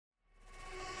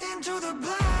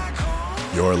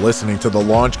You're listening to The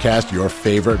Launchcast, your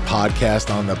favorite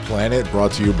podcast on the planet,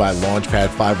 brought to you by Launchpad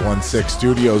 516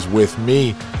 Studios with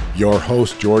me, your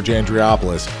host, George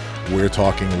Andriopoulos. We're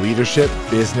talking leadership,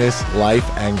 business, life,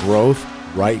 and growth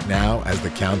right now as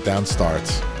the countdown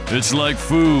starts. It's like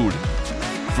food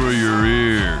for your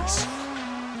ears.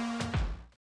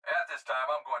 At this time,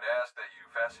 I'm going to ask that you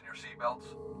fasten your seatbelts.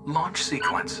 Launch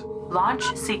sequence.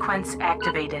 Launch sequence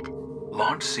activated.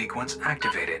 Launch sequence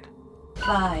activated.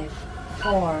 5,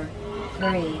 4,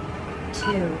 3,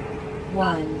 2,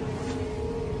 1.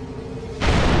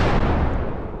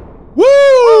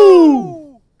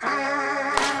 Woo!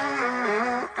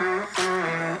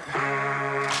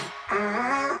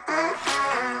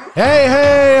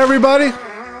 Hey, everybody.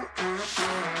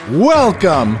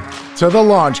 Welcome to the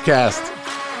Launchcast.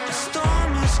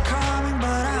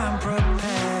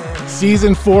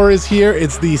 Season 4 is here.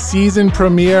 It's the season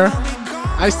premiere.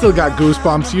 I still got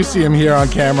goosebumps. You see him here on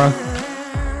camera.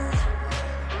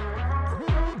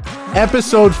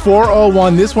 Episode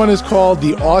 401. This one is called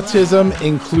the Autism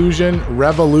Inclusion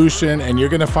Revolution, and you're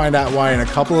going to find out why in a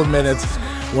couple of minutes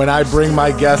when I bring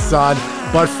my guests on.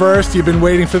 But first, you've been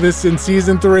waiting for this since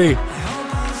season 3.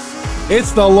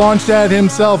 It's the launch dad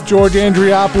himself, George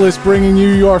Andriopoulos, bringing you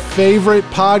your favorite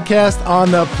podcast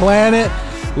on the planet.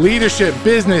 Leadership,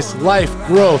 business, life,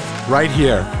 growth, right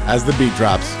here as the beat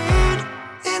drops.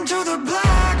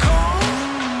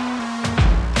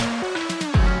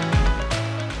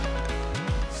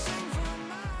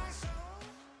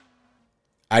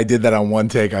 I did that on one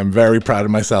take. I'm very proud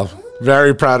of myself.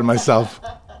 Very proud of myself.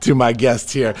 To my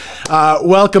guests here.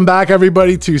 Welcome back,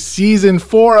 everybody, to Season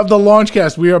 4 of the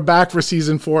Launchcast. We are back for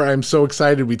Season 4. I'm so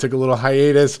excited. We took a little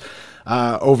hiatus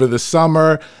over the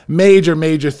summer. Major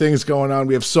things going on.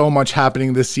 We have so much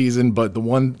happening this season, but the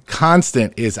one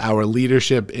constant is our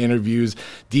leadership interviews,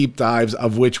 deep dives,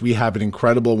 of which we have an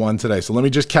incredible one today. So let me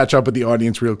just catch up with the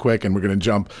audience real quick, and we're going to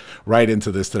jump right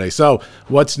into this today. So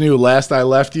what's new? Last I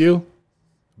left you,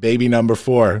 baby number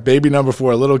 4. Baby number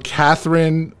 4, little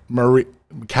Catherine Marie,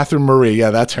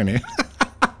 yeah, that's her name.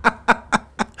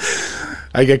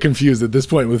 I get confused at this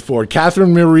point with 4.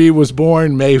 Catherine Marie was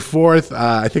born May 4th.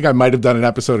 I think I might have done an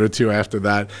episode or 2 after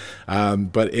that,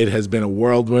 but it has been a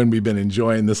whirlwind. We've been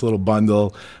enjoying this little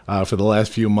bundle for the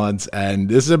last few months, and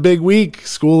this is a big week.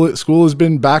 School has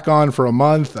been back on for a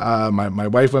month. My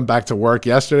wife went back to work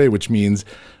yesterday, which means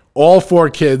all 4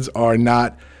 kids are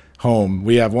not home.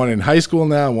 We have one in high school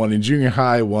now, one in junior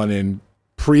high, one in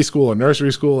preschool or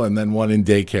nursery school, and then one in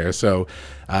daycare. So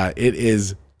it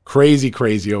is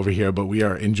crazy over here, but we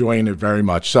are enjoying it very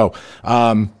much. So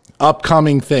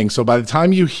upcoming things. So by the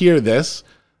time you hear this,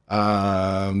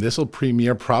 this will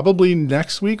premiere probably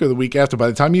next week or the week after. By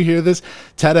the time you hear this,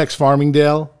 TEDx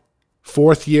Farmingdale,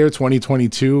 4th year,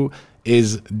 2022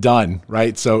 is done,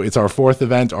 right? So it's our 4th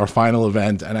event, our final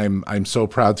event, and I'm so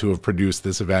proud to have produced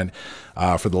this event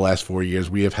for the last 4 years.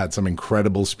 We have had some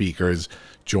incredible speakers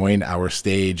join our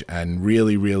stage and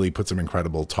really put some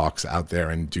incredible talks out there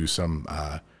and do some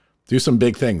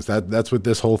big things. That's what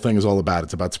this whole thing is all about.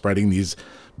 It's about spreading these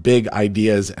big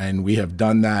ideas, and we have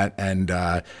done that. And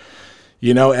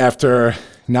after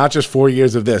not just 4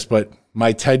 years of this, but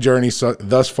my TED journey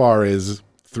thus far is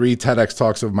 3 TEDx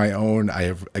talks of my own. I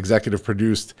have executive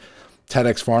produced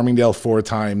TEDx Farmingdale 4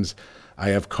 times. I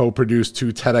have co-produced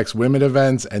 2 TEDx Women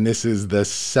events, and this is the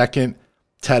second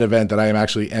TED event that I am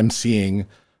actually emceeing,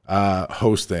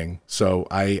 hosting. So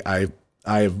I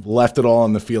have left it all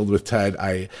on the field with TED.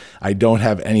 I don't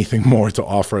have anything more to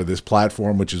offer this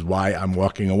platform, which is why I'm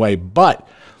walking away. But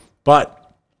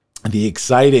the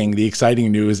exciting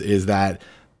news is that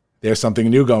there's something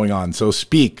new going on. So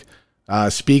Speak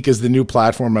is the new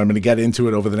platform. I'm going to get into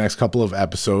it over the next couple of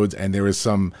episodes, and there is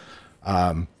some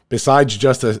besides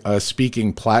just a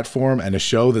speaking platform and a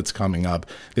show that's coming up,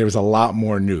 there's a lot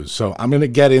more news. So I'm going to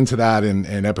get into that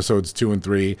in episodes 2 and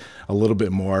 3 a little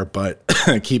bit more, but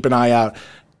keep an eye out.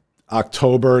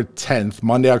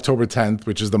 Monday, October 10th,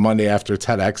 which is the Monday after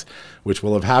TEDx, which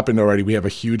will have happened already. We have a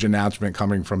huge announcement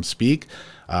coming from Speak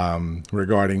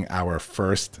regarding our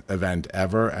first event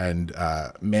ever. And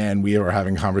man, we are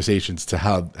having conversations to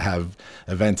have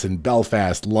events in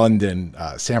Belfast, London,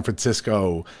 San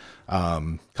Francisco,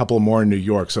 couple more in New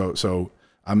York. So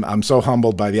I'm so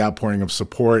humbled by the outpouring of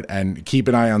support, and keep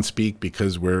an eye on Speak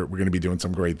because we're going to be doing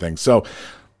some great things. So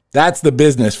that's the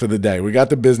business for the day. We got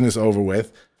the business over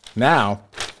with. Now,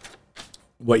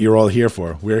 what you're all here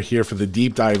for. We're here for the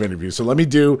deep dive interview. So let me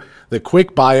do the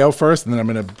quick bio first, and then I'm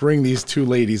going to bring these 2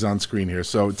 ladies on screen here.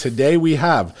 So today we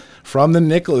have, from the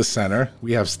Nicholas Center,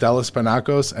 we have Stella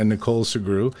Spanakos and Nicole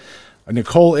Sugrue.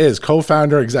 Nicole is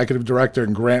co-founder, executive director,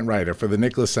 and grant writer for the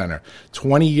Nicholas Center.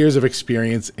 20 years of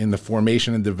experience in the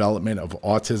formation and development of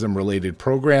autism-related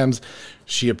programs.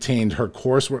 She obtained her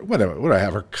coursework. What do I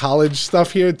have? Her college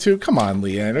stuff here too? Come on,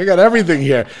 Leanne. I got everything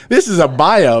here. This is a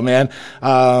bio, man.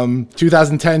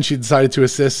 2010, she decided to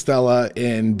assist Stella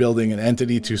in building an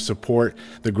entity to support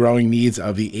the growing needs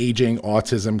of the aging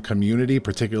autism community,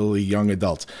 particularly young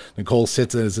adults. Nicole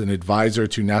sits as an advisor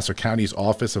to Nassau County's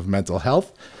Office of Mental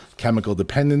Health, Chemical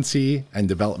Dependency, and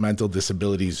Developmental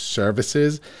Disabilities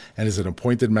Services, and is an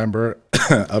appointed member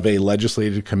of a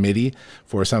legislative committee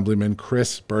for Assemblyman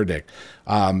Chris Burdick.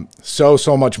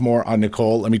 So much more on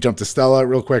Nicole. Let me jump to Stella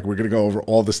real quick. We're going to go over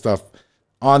all the stuff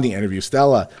on the interview.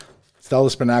 Stella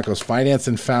Spanakos financed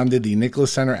and founded the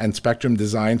Nicholas Center and Spectrum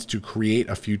Designs to create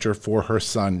a future for her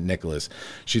son, Nicholas.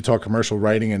 She taught commercial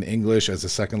writing and English as a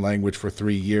second language for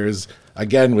 3 years.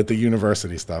 Again, with the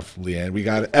university stuff, Leanne, we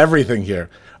got everything here.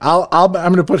 I'm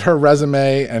going to put her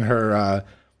resume and her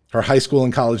high school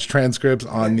and college transcripts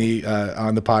on the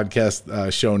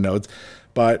podcast show notes.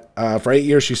 But for 8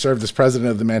 years, she served as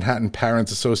president of the Manhattan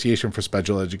Parents Association for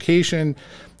Special Education,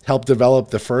 helped develop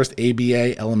the first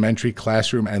ABA elementary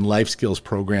classroom and life skills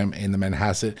program in the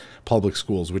Manhasset Public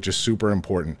Schools, which is super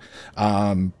important.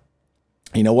 You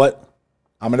know what?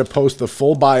 I'm going to post the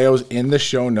full bios in the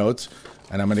show notes,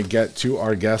 and I'm going to get to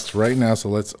our guests right now. So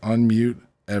let's unmute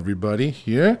everybody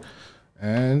here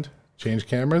and change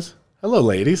cameras. Hello,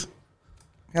 ladies.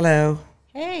 Hello.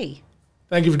 Hey,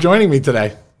 Thank you for joining me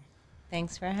today.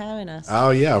 thanks for having us.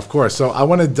 Oh, yeah, of course. So I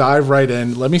want to dive right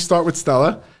in. Let me start with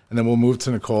Stella, and then we'll move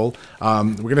to Nicole.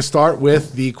 We're going to start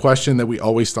with the question that we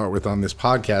always start with on this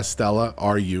podcast. Stella,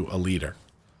 are you a leader?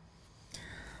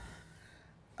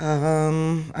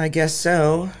 I guess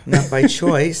so. Not by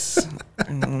choice.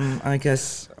 I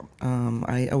guess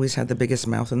I always had the biggest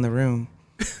mouth in the room.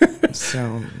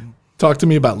 So Talk to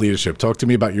me about leadership. Talk to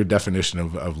me about your definition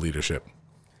of leadership.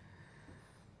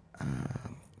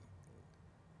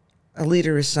 a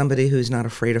leader is somebody who's not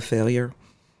afraid of failure.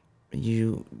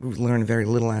 You learn very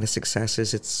little out of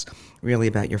successes. It's really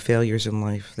about your failures in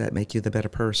life that make you the better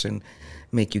person,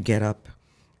 make you get up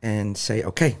and say,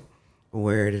 okay,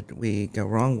 where did we go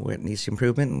wrong? What needs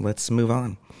improvement? Let's move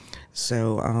on.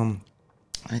 So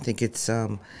I think it's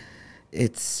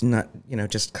not,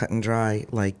 just cut and dry.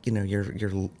 Like,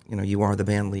 you are the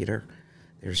band leader.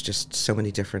 There's just so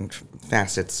many different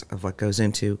facets of what goes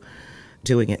into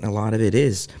doing it. And a lot of it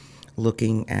is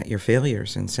looking at your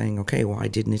failures and saying, okay, why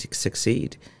didn't it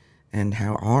succeed? And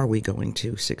how are we going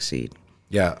to succeed?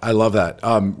 Yeah, I love that.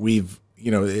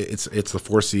 It's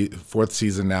the fourth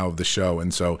season now of the show.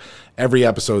 And so every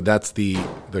episode, that's the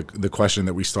question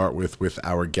that we start with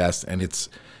our guests. And it's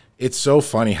so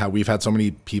funny how we've had so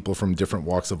many people from different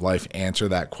walks of life answer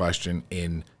that question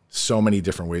in so many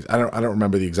different ways. I don't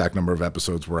remember the exact number of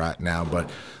episodes we're at now, but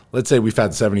let's say we've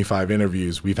had 75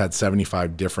 interviews. We've had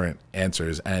 75 different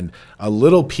answers, and a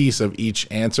little piece of each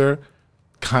answer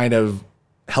kind of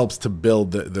helps to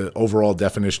build the overall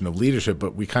definition of leadership.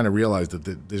 But we kind of realized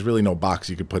that there's really no box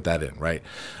you could put that in, right?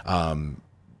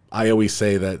 I always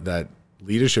say that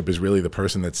leadership is really the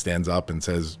person that stands up and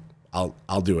says,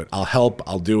 I'll do it. I'll help.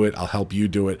 I'll do it. I'll help you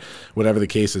do it, whatever the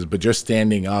case is. But just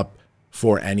standing up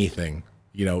for anything,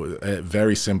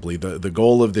 very simply, the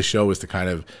goal of the show is to kind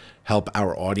of help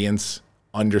our audience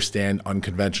understand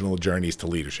unconventional journeys to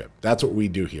leadership. That's what we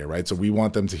do here, right? So we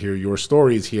want them to hear your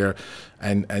stories here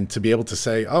and to be able to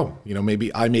say, oh,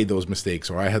 maybe I made those mistakes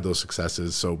or I had those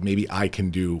successes, so maybe I can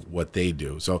do what they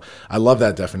do. So I love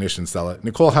that definition, Stella.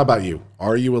 Nicole, how about you?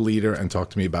 Are you a leader? And talk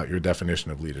to me about your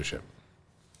definition of leadership.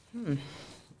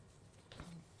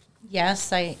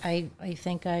 Yes, I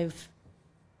think I've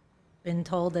been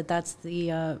told that that's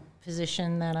the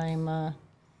position that I'm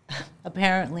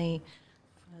apparently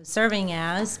serving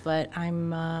as, but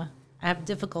I have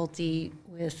difficulty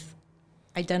with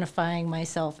identifying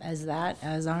myself as that.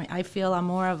 I feel I'm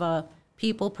more of a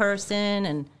people person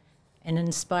and an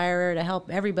inspirer to help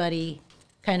everybody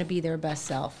kind of be their best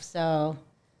self. So,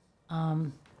 but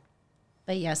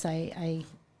yes, I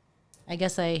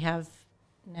guess I have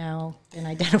now been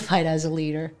identified as a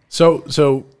leader. So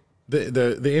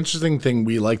the interesting thing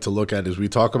we like to look at is we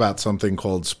talk about something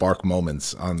called spark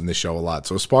moments on the show a lot.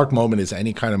 So a spark moment is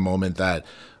any kind of moment that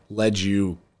led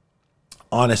you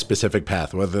on a specific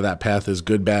path, whether that path is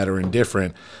good, bad, or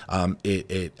indifferent.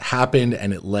 It happened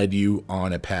and it led you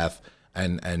on a path,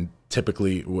 and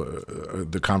typically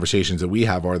the conversations that we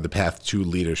have are the path to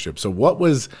leadership. So what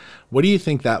do you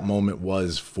think that moment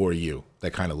was for you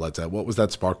that kind of led to that? What was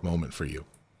that spark moment for you?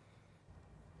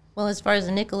 Well, as far as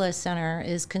the Nicholas Center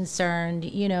is concerned,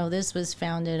 this was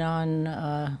founded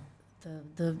on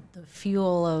the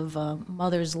fuel of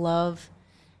mother's love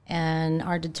and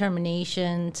our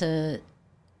determination to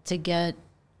get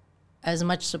as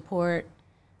much support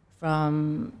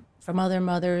from other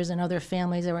mothers and other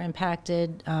families that were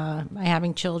impacted by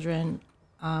having children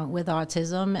with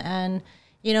autism. And,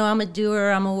 you know, I'm a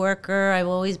doer, I'm a worker. I've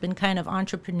always been kind of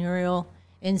entrepreneurial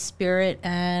in spirit.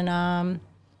 And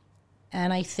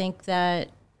I think that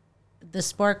the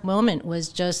spark moment was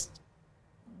just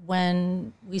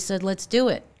when we said, let's do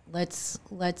it.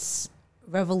 Let's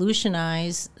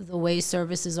revolutionize the way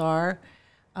services are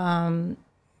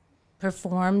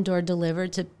performed or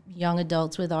delivered to young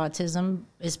adults with autism,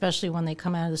 especially when they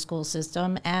come out of the school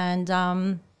system.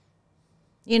 And,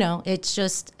 you know, it's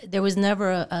just, there was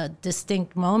never a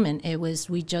distinct moment. It was,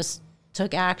 we just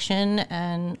took action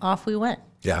and off we went.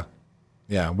 Yeah.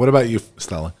 Yeah. What about you,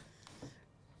 Stella?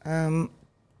 I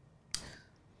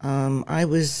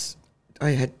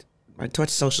taught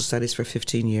social studies for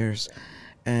 15 years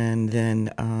and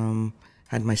then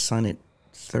had my son at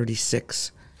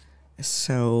 36.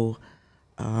 So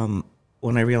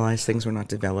when I realized things were not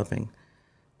developing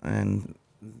and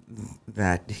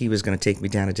that he was going to take me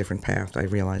down a different path, I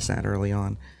realized that early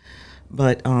on.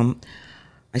 But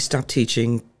I stopped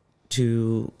teaching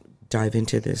to dive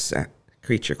into this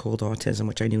creature called autism,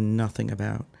 which I knew nothing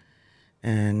about.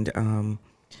 And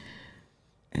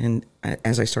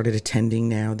as I started attending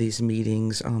now these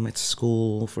meetings at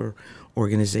school for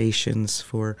organizations,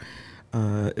 for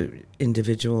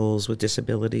individuals with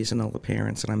disabilities and all the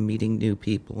parents, and I'm meeting new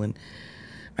people. And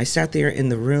I sat there in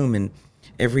the room, and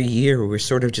every year we're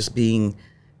sort of just being,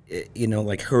 you know,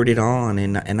 like herded on,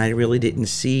 and I really didn't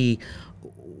see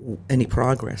any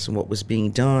progress in what was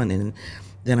being done. And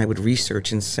then I would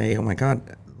research and say, oh my God,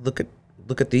 look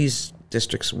at these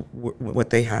districts, what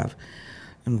they have,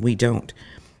 and we don't.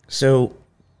 So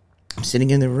I'm sitting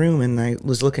in the room, and I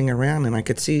was looking around, and I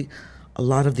could see a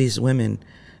lot of these women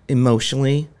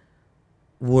emotionally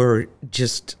were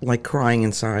just like crying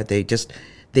inside. They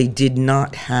did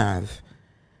not have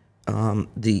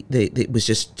it was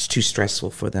just too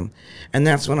stressful for them. And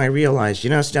that's when I realized, you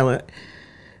know, Stella,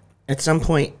 at some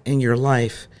point in your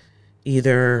life,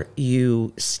 either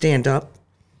you stand up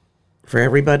for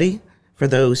everybody, for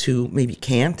those who maybe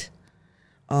can't,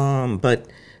 but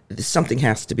something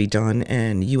has to be done,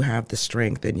 and you have the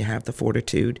strength and you have the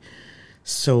fortitude.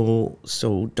 So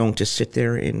don't just sit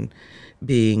there in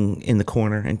being in the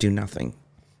corner and do nothing.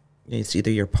 It's either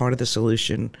you're part of the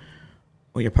solution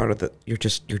or you're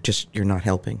not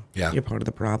helping. Yeah. You're part of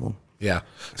the problem. Yeah.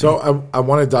 So I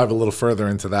want to dive a little further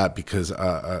into that because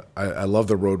I love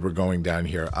the road we're going down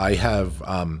here. I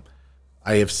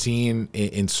have seen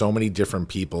in so many different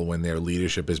people when their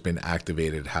leadership has been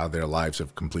activated, how their lives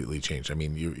have completely changed. I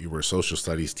mean, you were a social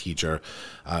studies teacher,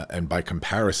 and by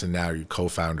comparison now you're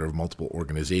co-founder of multiple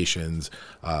organizations,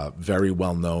 very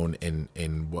well known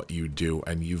in what you do,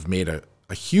 and you've made a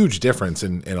huge difference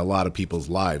in a lot of people's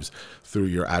lives through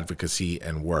your advocacy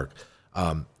and work.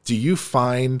 Do you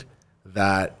find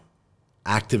that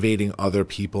activating other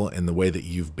people in the way that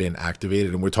you've been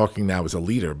activated, and we're talking now as a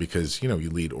leader because, you know, you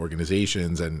lead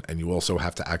organizations and you also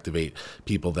have to activate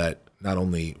people that not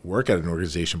only work at an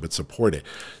organization but support it.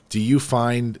 Do you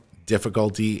find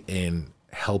difficulty in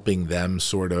helping them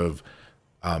sort of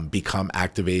become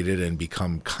activated and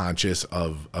become conscious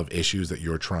of issues that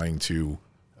you're trying to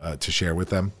share with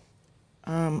them?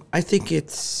 I think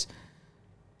it's,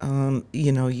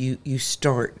 you know, you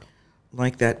start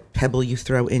like that pebble you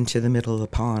throw into the middle of the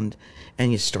pond,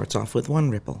 and it starts off with one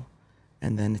ripple,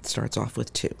 and then it starts off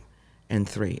with 2 and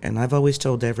 3. And I've always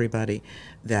told everybody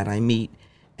that I meet,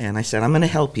 and I said, I'm going to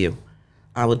help you.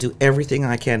 I will do everything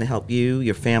I can to help you,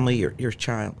 your family, your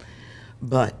child.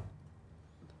 But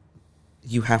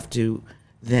you have to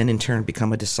then in turn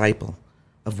become a disciple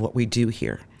of what we do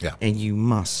here. Yeah. And you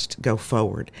must go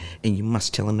forward, and you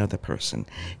must tell another person,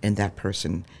 and that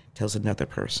person tells another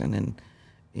person. And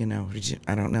you know,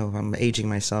 I don't know if I'm aging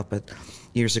myself, but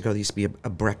years ago there used to be a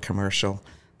Breck commercial.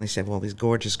 They said, well, these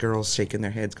gorgeous girls shaking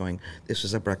their heads going, this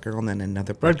was a Breck girl, and then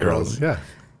another Breck girl. Yeah.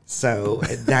 So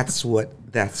that's what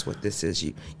this is.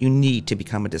 You need to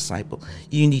become a disciple.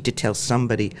 You need to tell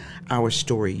somebody our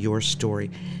story, your story,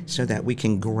 so that we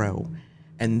can grow.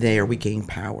 And there we gain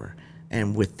power.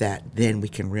 And with that, then we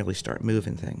can really start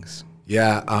moving things.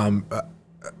 Yeah.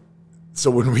 So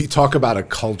when we talk about a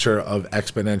culture of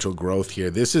exponential growth here,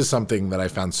 this is something that I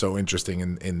found so interesting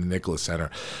in the Nicholas Center.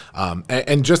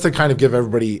 And just to kind of give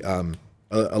everybody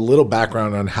a little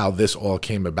background on how this all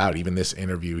came about, even this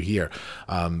interview here.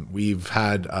 We've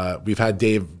had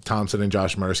Dave Thompson and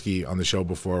Josh Mursky on the show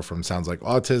before from Sounds Like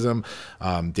Autism.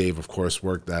 Dave, of course,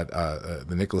 worked at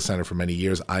the Nicole Center for many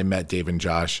years. I met Dave and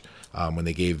Josh when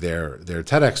they gave their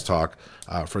TEDx talk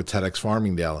for TEDx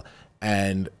Farmingdale,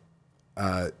 and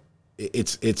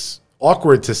it's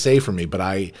awkward to say for me, but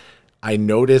I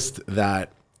noticed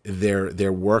that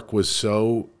their work was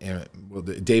so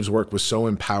Dave's work was so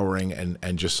empowering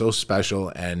and just so special,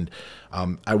 and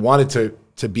I wanted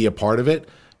to be a part of it,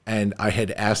 and I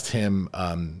had asked him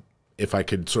if I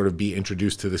could sort of be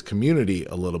introduced to this community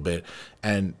a little bit.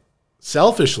 And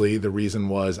selfishly, the reason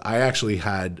was I actually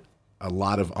had a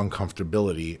lot of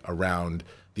uncomfortability around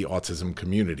the autism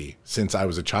community since I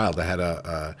was a child. I had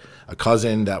a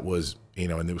cousin that was,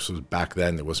 and this was back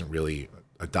then, there wasn't really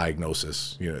a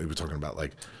diagnosis. We were talking about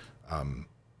like I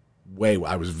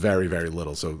was very, very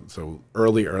little. So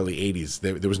early 80s,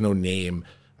 there was no name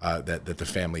that the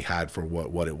family had for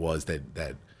what it was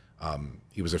that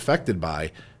he was affected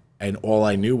by. And all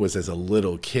I knew was, as a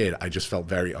little kid, I just felt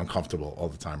very uncomfortable all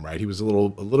the time, right? He was a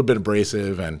little bit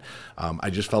abrasive, and I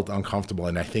just felt uncomfortable.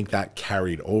 And I think that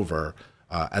carried over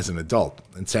as an adult.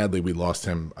 And sadly, we lost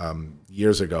him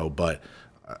years ago, but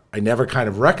I never kind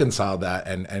of reconciled that.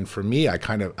 And for me,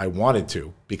 I wanted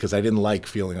to, because I didn't like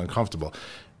feeling uncomfortable.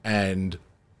 And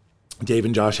Dave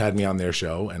and Josh had me on their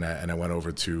show, and I went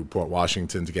over to Port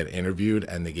Washington to get interviewed,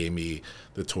 and they gave me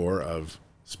the tour of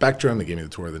Spectrum. They gave me the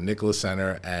tour of the Nicole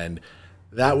Center, and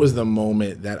that was the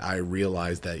moment that I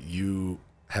realized that you've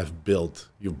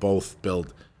both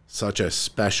built such a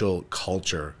special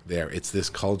culture there. It's this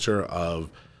culture of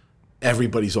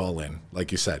everybody's all in,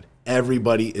 like you said.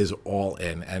 Everybody is all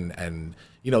in, and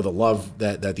the love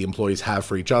that the employees have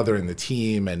for each other and the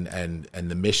team and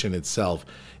the mission itself.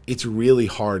 It's really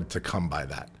hard to come by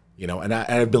that, And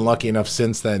I've been lucky enough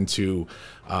since then to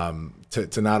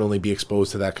not only be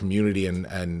exposed to that community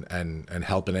and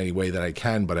help in any way that I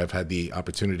can, but I've had the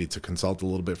opportunity to consult a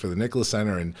little bit for the Nicole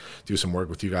Center and do some work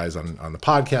with you guys on the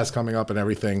podcast coming up and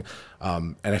everything.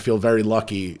 And I feel very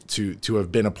lucky to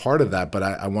have been a part of that. But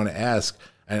I want to ask,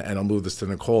 and I'll move this to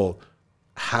Nicole,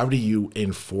 how do you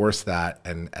enforce that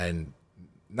and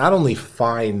not only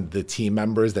find the team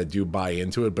members that do buy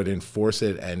into it, but enforce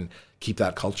it and keep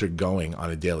that culture going on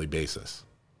a daily basis?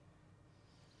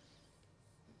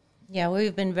 Yeah,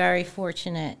 we've been very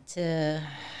fortunate to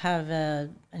have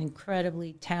an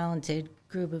incredibly talented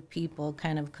group of people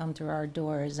kind of come through our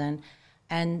doors, and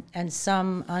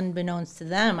some, unbeknownst to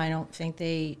them, I don't think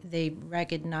they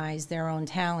recognize their own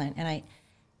talent,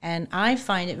 and I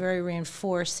find it very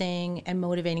reinforcing and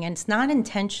motivating. And it's not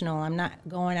intentional. I'm not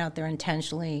going out there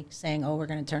intentionally saying, "Oh, we're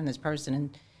going to turn this person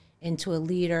into a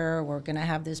leader. We're going to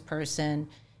have this person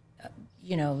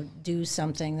do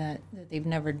something that they've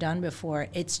never done before."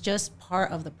 It's just part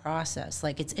of the process.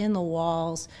 Like, it's in the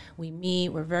walls. We meet.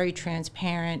 We're very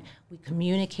transparent. We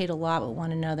communicate a lot with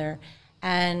one another.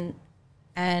 And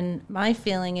my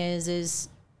feeling is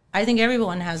I think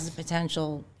everyone has the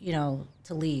potential,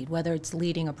 to lead, whether it's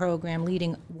leading a program,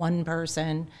 leading one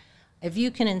person. If you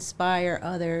can inspire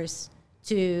others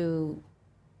to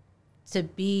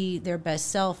be their best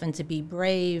self and to be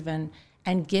brave and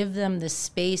give them the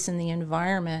space and the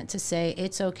environment to say,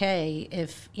 it's okay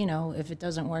if it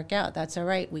doesn't work out, that's all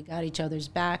right. We got each other's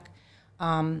back.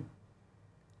 I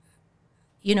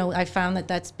found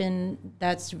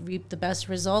that's reaped the best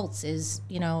results is,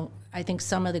 I think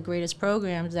some of the greatest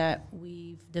programs that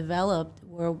we've developed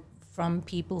were from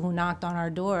people who knocked on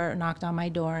my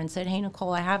door and said, "Hey,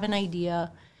 Nicole, I have an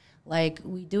idea. Like,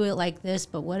 we do it like this,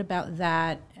 but what about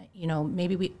that?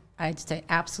 I'd say,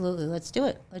 absolutely, let's do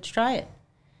it. Let's try it."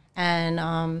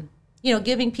 And,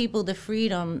 giving people the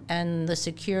freedom and the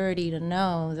security to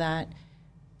know that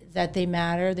they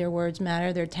matter, their words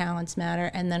matter, their talents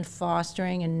matter, and then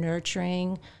fostering and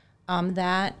nurturing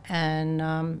that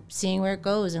and seeing where it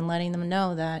goes and letting them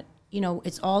know that,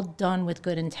 it's all done with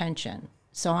good intention.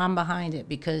 So I'm behind it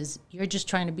because you're just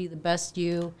trying to be the best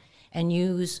you and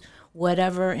use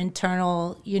whatever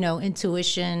internal,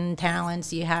 intuition,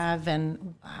 talents you have.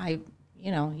 And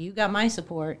you got my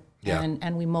support. Yeah.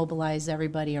 And we mobilize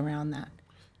everybody around that.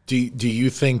 Do you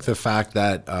think the fact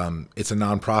that it's a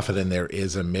nonprofit and there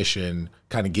is a mission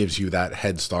kind of gives you that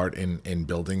head start in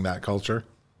building that culture?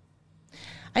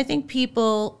 I think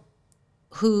people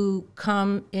who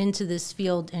come into this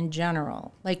field in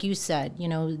general, like you said,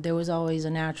 there was always a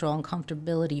natural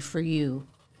uncomfortability for you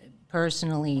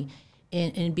personally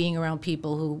in being around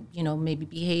people who, maybe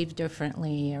behave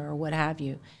differently or what have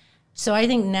you. So I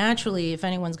think naturally, if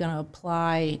anyone's going to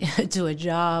apply to a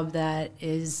job that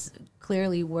is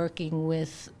clearly working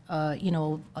with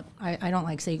I don't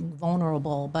like saying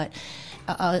vulnerable, but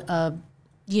a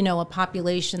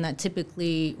population that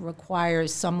typically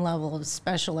requires some level of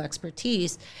special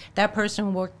expertise, that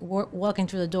person walking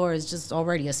through the door is just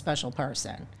already a special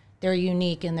person. They're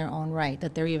unique in their own right,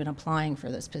 that they're even applying for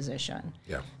this position.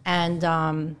 Yeah. And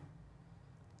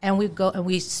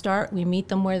we meet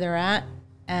them where they're at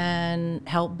and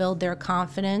help build their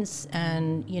confidence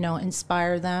and,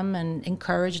 inspire them and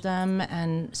encourage them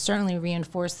and certainly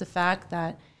reinforce the fact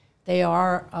that they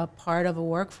are a part of a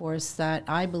workforce that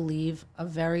I believe a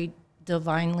very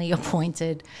divinely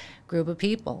appointed group of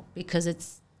people, because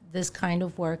this kind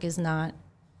of work is not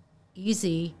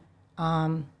easy.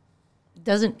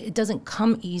 It doesn't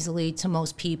come easily to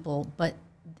most people, but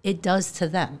it does to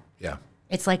them. Yeah.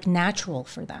 It's like natural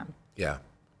for them. Yeah.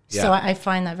 So I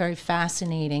find that very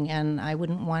fascinating, and I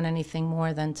wouldn't want anything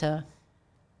more than to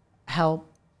help,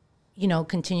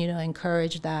 continue to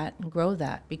encourage that and grow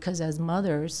that, because as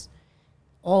mothers,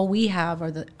 all we have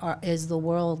is the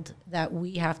world that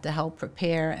we have to help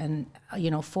prepare and,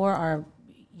 for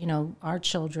our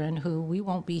children, who we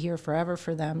won't be here forever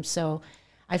for them. So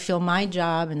I feel my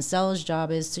job and Stella's job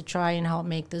is to try and help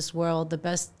make this world the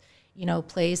best,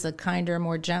 place, a kinder,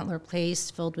 more gentler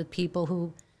place filled with people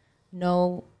who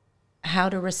know how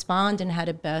to respond and how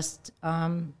to best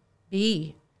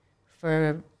be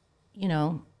for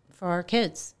our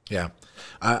kids. Yeah.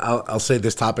 I'll say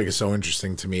this topic is so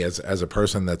interesting to me as a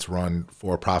person that's run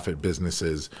for-profit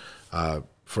businesses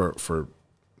for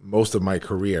most of my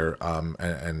career.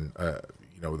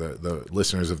 The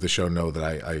listeners of the show know that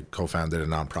I co-founded a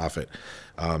nonprofit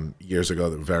years ago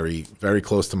that very, very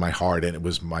close to my heart, and it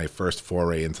was my first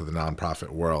foray into the nonprofit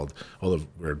world. Although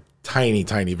we're tiny,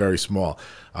 very small.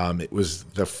 It was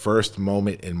the first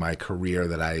moment in my career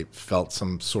that I felt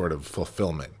some sort of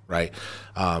fulfillment, right?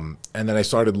 And then I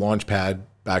started Launchpad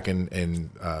back in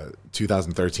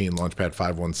 2013, Launchpad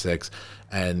 516.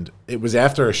 And it was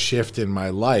after a shift in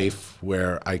my life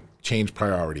where I changed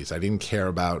priorities. I didn't care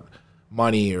about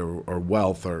money or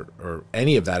wealth or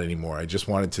any of that anymore. I just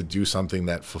wanted to do something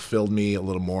that fulfilled me a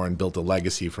little more and built a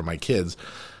legacy for my kids.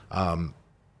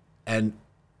 And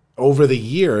over the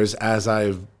years, as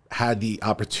I've had the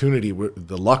opportunity,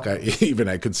 the luck, I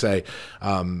could say,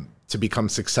 to become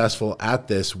successful at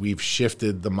this, we've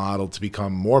shifted the model to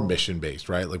become more mission-based,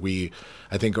 right? Like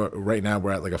I think right now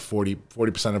we're at like a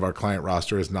 40% of our client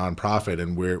roster is nonprofit,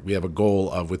 and we have a goal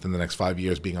of within the next 5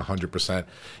 years being 100%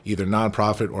 either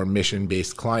nonprofit or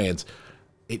mission-based clients.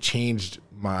 It changed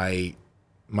my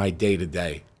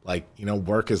day-to-day. Like,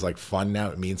 work is like fun now.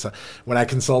 It means when I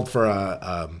consult for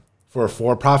a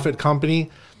for-profit company,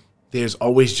 there's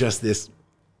always just this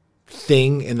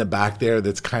thing in the back there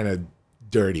that's kind of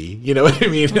dirty, you know what I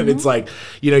mean? Mm-hmm. And it's like,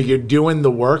 you're doing the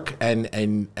work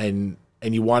and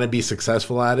you want to be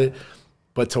successful at it,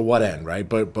 but to what end, right?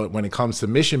 But when it comes to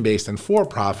mission-based and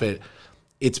for-profit,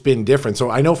 it's been different. So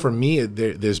I know for me,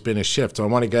 there's been a shift. So I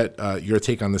want to get your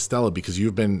take on this, Stella, because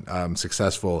you've been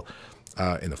successful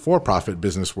in the for-profit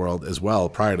business world as well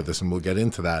prior to this, and we'll get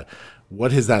into that.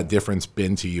 What has that difference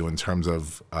been to you in terms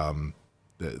of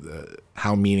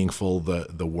how meaningful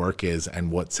the work is and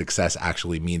what success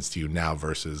actually means to you now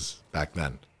versus back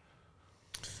then?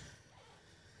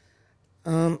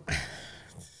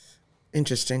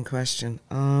 Interesting question.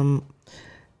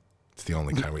 It's the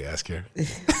only kind we ask here.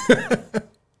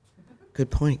 Good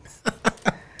point.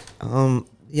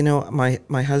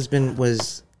 My husband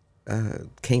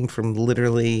came from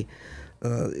literally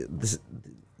the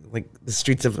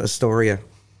streets of Astoria.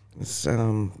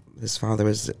 His father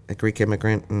was a Greek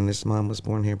immigrant and his mom was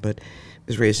born here, but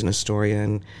was raised in Astoria,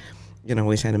 and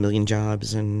always had a million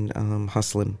jobs and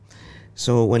hustling.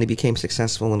 So when he became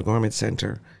successful in the garment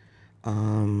center,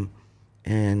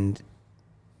 and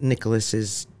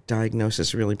Nicholas's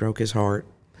diagnosis really broke his heart,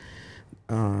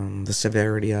 the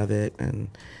severity of it, and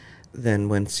then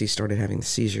once he started having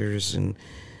seizures, and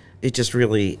it just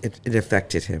really it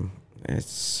affected him.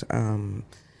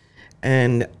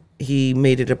 And he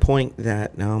made it a point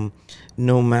that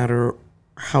no matter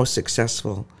how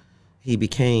successful he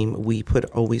became, we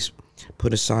always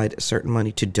put aside a certain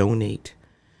money to donate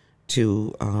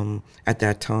to, at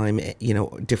that time,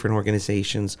 different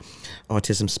organizations.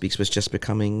 Autism Speaks was just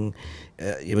becoming,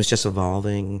 it was just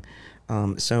evolving.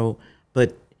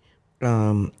 But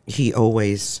he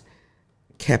always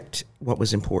kept what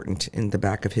was important in the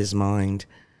back of his mind.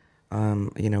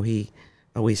 He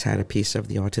always had a piece of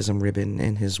the autism ribbon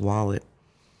in his wallet,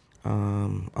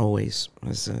 always,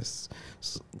 just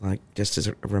as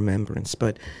a remembrance.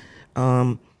 But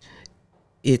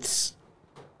it's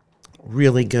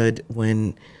really good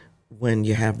when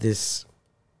you have this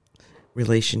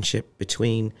relationship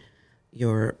between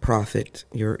your profit,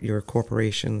 your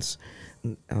corporations,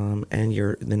 and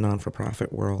the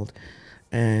non-for-profit world.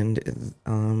 And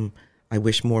I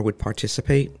wish more would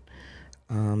participate.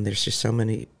 There's just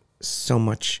so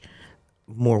much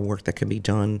more work that can be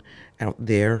done out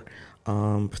there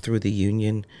through the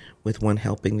union, with one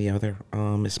helping the other,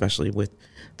 especially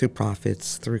through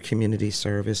profits, through community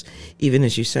service. Even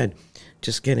as you said,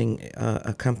 just getting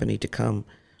a company to come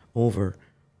over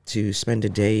to spend a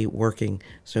day working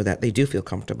so that they do feel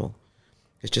comfortable.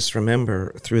 Because just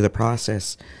remember, through the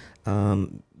process,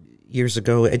 years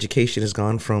ago, education has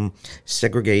gone from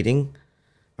segregating.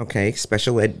 Okay,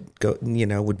 special ed,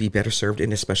 would be better served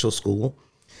in a special school,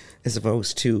 as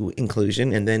opposed to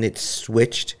inclusion, and then it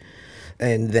switched,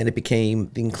 and then it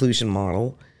became the inclusion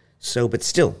model. So, but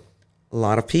still, a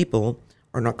lot of people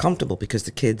are not comfortable because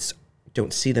the kids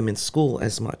don't see them in school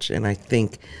as much, and I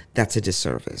think that's a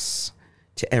disservice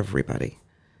to everybody.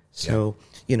 So,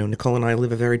 Nicole and I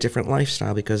live a very different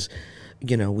lifestyle because,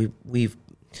 we've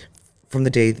from the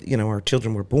day our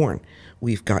children were born,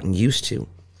 we've gotten used to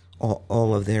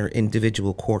all of their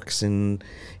individual quirks and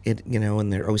their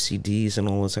OCDs and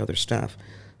all this other stuff.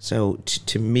 So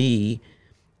to me,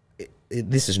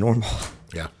 this is normal.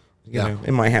 Yeah.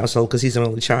 In my household, because he's an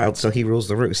only child, so he rules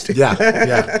the roost.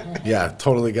 Yeah,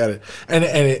 totally get it. And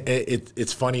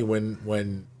it's funny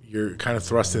when you're kind of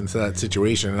thrust into that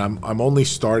situation, and I'm only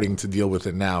starting to deal with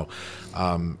it now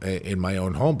in my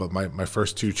own home. But my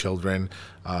first two children,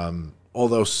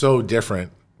 although so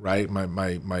different, right?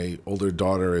 My older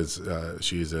daughter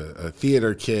she's a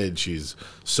theater kid. She's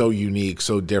so unique,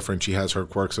 so different. She has her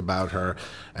quirks about her.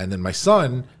 And then my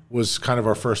son was kind of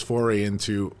our first foray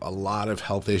into a lot of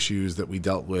health issues that we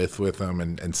dealt with him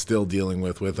and still dealing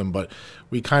with him. But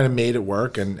we kind of made it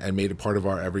work and made it part of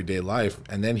our everyday life.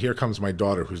 And then here comes my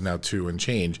daughter, who's now 2 and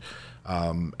change.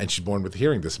 And she's born with a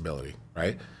hearing disability,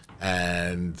 right?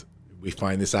 And we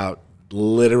find this out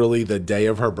literally the day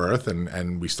of her birth,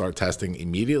 and we start testing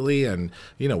immediately, and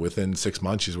within 6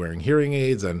 months she's wearing hearing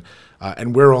aids, and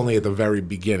we're only at the very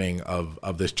beginning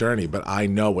of this journey. But I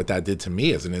know what that did to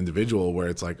me as an individual, where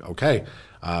it's like, okay,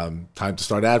 time to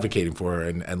start advocating for her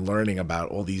and learning about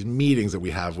all these meetings that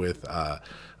we have with our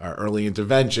early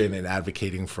intervention and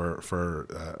advocating for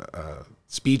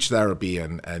speech therapy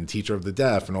and teacher of the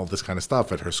deaf and all this kind of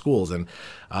stuff at her schools. And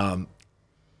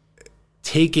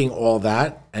taking all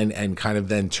that and kind of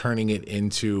then turning it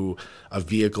into a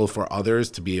vehicle for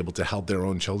others to be able to help their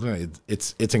own children,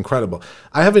 it's incredible.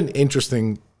 I have an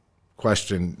interesting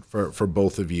question for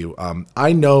both of you.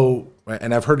 I know,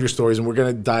 and I've heard your stories, and we're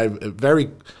going to dive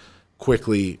very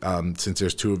quickly, since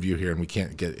there's 2 of you here and we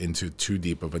can't get into too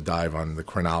deep of a dive on the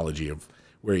chronology of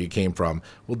where you came from.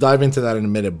 We'll dive into that in a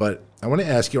minute, but I want to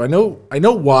ask you, I know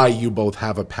why you both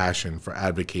have a passion for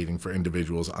advocating for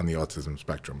individuals on the autism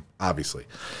spectrum, obviously.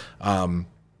 But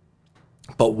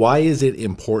why is it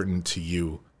important to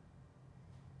you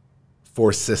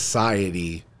for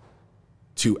society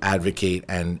to advocate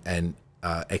and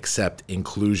accept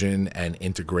inclusion and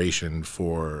integration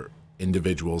for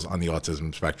individuals on the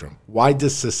autism spectrum? Why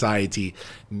does society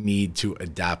need to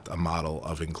adapt a model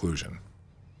of inclusion?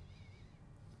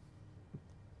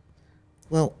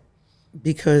 Well,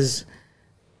 because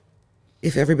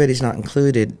if everybody's not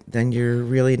included, then you're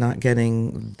really not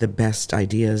getting the best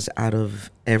ideas out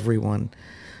of everyone,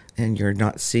 and you're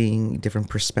not seeing different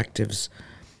perspectives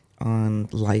on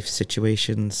life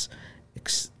situations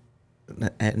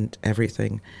and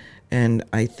everything. And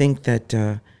I think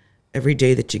that every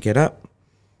day that you get up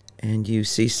and you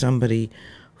see somebody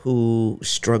who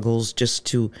struggles just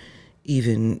to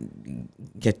even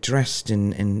get dressed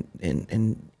and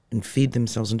feed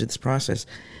themselves into this process,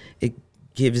 it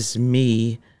gives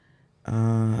me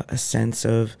a sense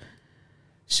of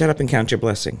shut up and count your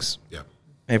blessings. Yeah.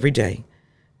 Every day.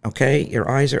 Okay? Your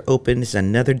eyes are open. It's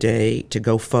another day to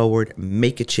go forward,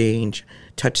 make a change,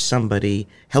 touch somebody,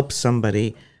 help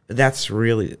somebody. That's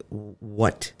really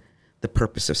what the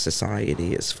purpose of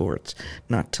society is for. It's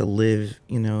not to live,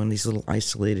 in these little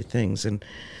isolated things. And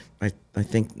I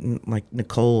think like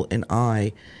Nicole and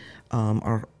I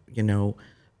are,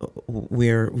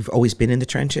 we've always been in the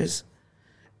trenches,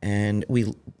 and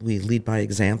we lead by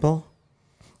example.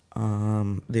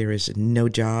 There is no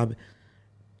job,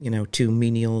 too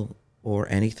menial or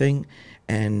anything,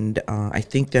 and I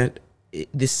think that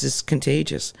this is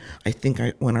contagious. I think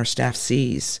when our staff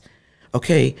sees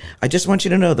Okay, I just want you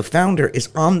to know the founder is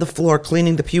on the floor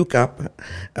cleaning the puke up.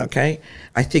 Okay,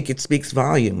 I think it speaks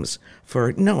volumes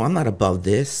for, no, I'm not above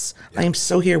this. I am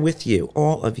so here with you,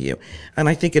 all of you. And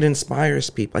I think it inspires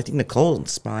people. I think Nicole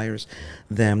inspires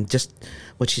them, just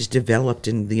what she's developed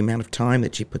in the amount of time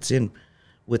that she puts in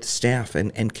with staff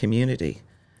and community.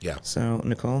 Yeah. So,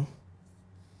 Nicole?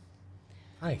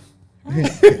 Hi.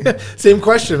 Same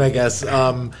question, I guess.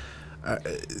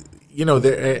 You know,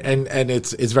 and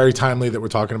it's very timely that we're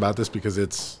talking about this because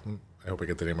it's, I hope I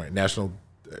get the name right, National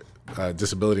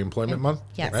Disability Employment Month.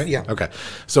 Yes. Right? Yeah. Okay.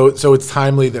 So it's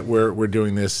timely that we're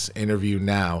doing this interview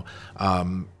now.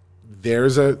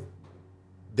 There's a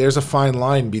fine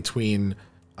line between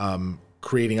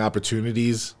creating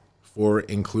opportunities for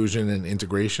inclusion and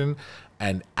integration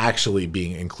and actually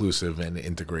being inclusive and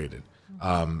integrated.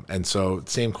 And so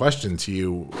same question to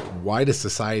you, why does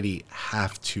society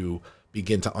have to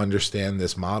begin to understand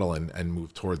this model and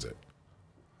move towards it?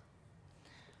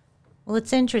 Well,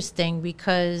 it's interesting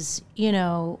because, you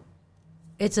know,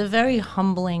 it's a very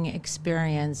humbling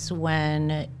experience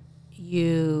when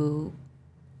you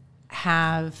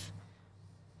have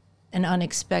an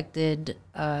unexpected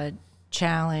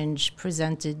challenge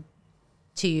presented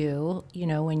to you, you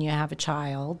know, when you have a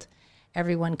child.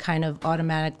 Everyone kind of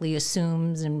automatically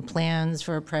assumes and plans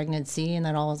for a pregnancy and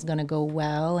that all is going to go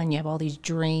well, and you have all these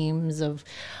dreams of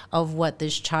what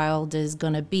this child is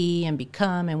going to be and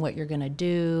become and what you're going to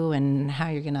do and how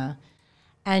you're going to,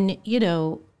 and you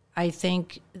know, I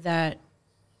think that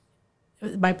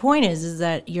my point is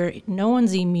that no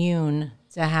one's immune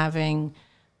to having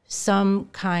some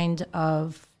kind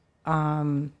of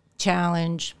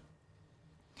challenge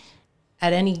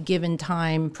at any given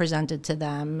time presented to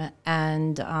them.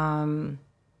 And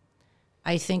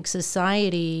I think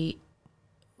society,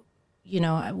 you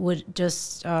know, would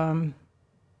just, how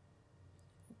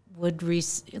would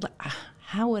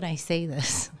I say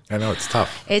this? I know it's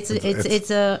tough. It's because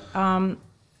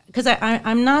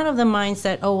I'm not of the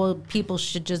mindset, oh, well, people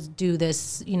should just do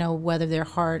this, you know, whether their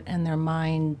heart and their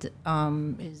mind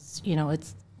is, you know,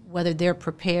 it's whether they're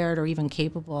prepared or even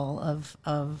capable of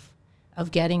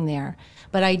getting there.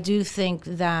 But I do think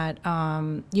that,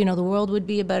 you know, the world would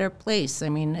be a better place. I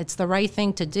mean, it's the right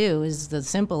thing to do is the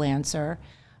simple answer,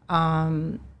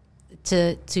 to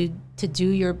do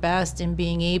your best in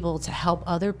being able to help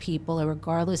other people,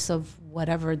 regardless of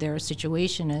whatever their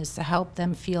situation is, to help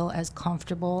them feel as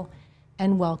comfortable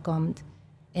and welcomed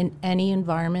in any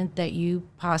environment that you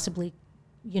possibly,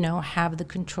 you know, have the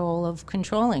control of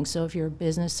controlling. So if you're a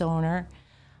business owner,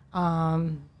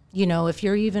 you know, if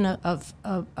you're even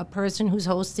a person who's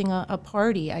hosting a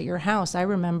party at your house, I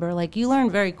remember, like, you learn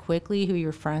very quickly who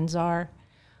your friends are.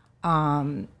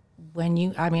 When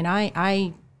you, I mean,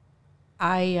 I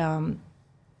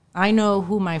know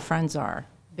who my friends are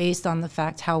based on the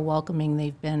fact how welcoming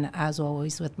they've been, as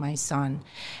always, with my son.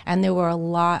 And there were a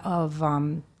lot of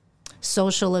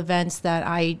social events that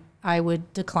I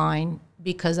would decline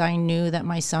because I knew that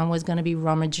my son was going to be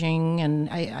rummaging and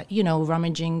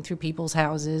rummaging through people's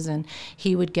houses, and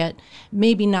he would get,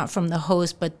 maybe not from the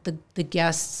host, but the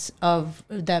guests of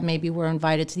that maybe were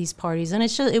invited to these parties. And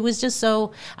it was just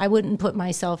so, I wouldn't put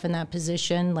myself in that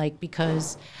position, like,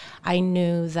 because I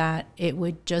knew that it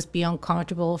would just be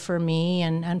uncomfortable for me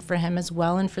and for him as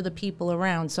well, and for the people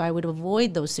around. So I would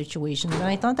avoid those situations. And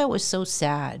I thought that was so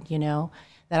sad, you know,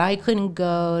 that I couldn't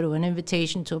go to an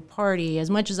invitation to a party as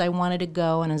much as I wanted to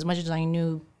go and as much as I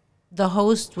knew the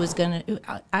host was going to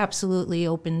absolutely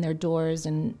open their doors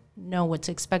and know what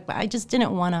to expect. But I just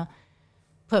didn't want to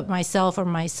put myself or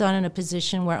my son in a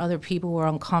position where other people were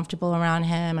uncomfortable around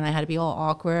him and I had to be all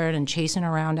awkward and chasing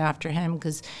around after him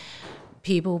because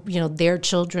people, you know, their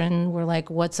children were like,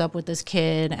 what's up with this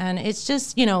kid? And it's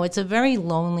just, you know, it's a very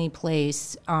lonely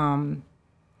place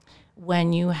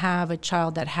when you have a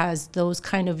child that has those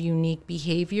kind of unique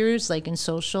behaviors, like in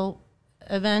social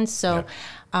events. So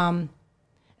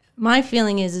my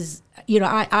feeling is, you know,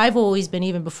 I've always been,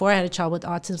 even before I had a child with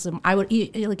autism, I would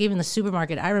eat, like even in the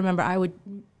supermarket, I remember I would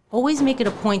always make it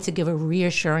a point to give a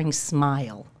reassuring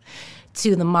smile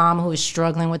to the mom who was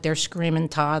struggling with their screaming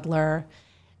toddler,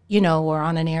 you know, or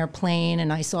on an airplane,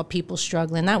 and I saw people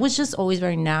struggling. That was just always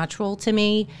very natural to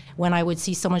me when I would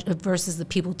see someone, versus the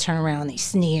people turn around and they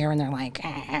sneer and they're like,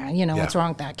 you know, what's wrong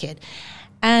with that kid?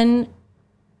 And,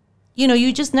 you know,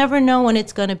 you just never know when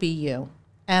it's going to be you.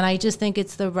 And I just think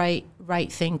it's the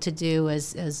right thing to do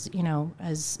as you know,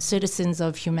 as citizens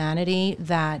of humanity,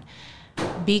 that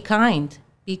be kind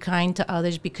to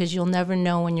others, because you'll never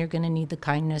know when you're going to need the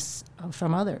kindness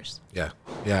from others. Yeah,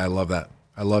 I love that.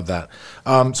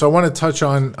 So I want to touch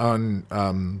on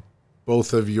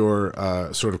both of your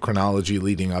sort of chronology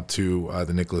leading up to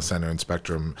the Nicholas Center and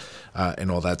Spectrum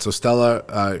and all that. So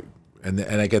Stella, and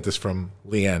I get this from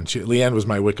Leanne. Leanne was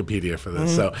my Wikipedia for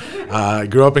this. So I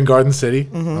grew up in Garden City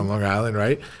on Long Island,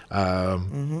 right?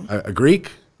 A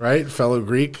Greek, right? Fellow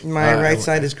Greek. My right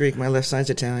side is Greek. My left side's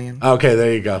Italian. Okay,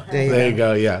 there you go. There you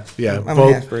go. Yeah. I'm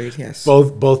a half-breed, yes.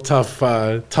 Both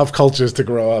tough cultures to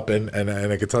grow up in, and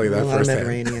I can tell you that a lot firsthand. of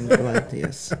Mediterranean blood,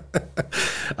 yes.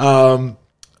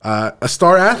 A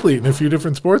star athlete in a few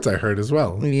different sports, I heard as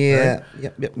well. Yeah.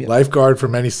 Right? Yep. Lifeguard for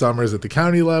many summers at the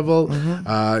county level.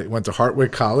 Went to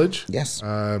Hartwick College. Yes.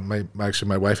 My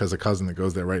wife has a cousin that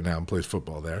goes there right now and plays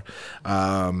football there.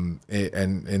 And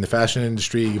in the fashion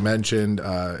industry, you mentioned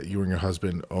you and your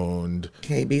husband owned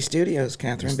KB Studios,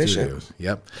 Catherine Bishop. Studios.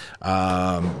 Yep.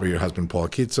 Where your husband Paul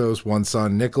Kitsos, one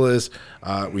son Nicholas.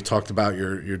 We talked about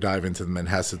your dive into the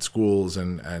Manhasset schools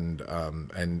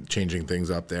and changing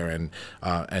things up there and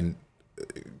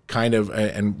kind of,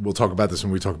 and we'll talk about this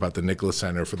when we talk about the Nicholas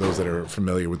Center. For those that are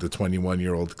familiar with the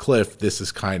 21-year-old Cliff, this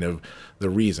is kind of the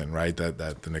reason, right, that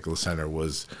the Nicholas Center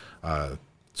was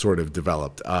sort of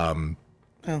developed. Yeah.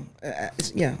 Out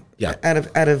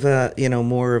of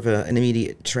more of an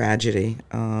immediate tragedy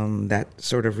that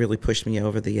sort of really pushed me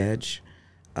over the edge.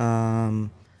 I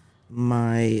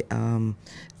was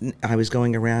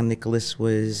going around.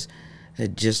 Nicholas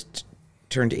had just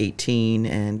turned 18,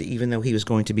 and even though he was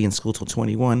going to be in school till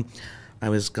 21, I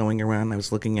was going around. I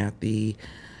was looking at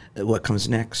what comes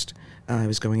next. I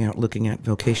was going out looking at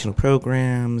vocational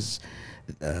programs,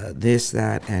 this,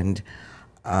 that, and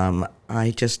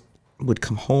I just would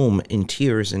come home in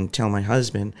tears and tell my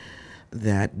husband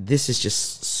that this is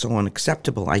just so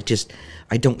unacceptable. I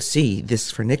don't see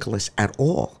this for Nicholas at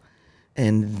all.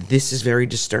 And this is very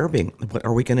disturbing. What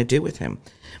are we going to do with him?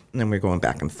 And then we're going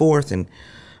back and forth, and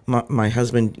my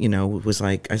husband, was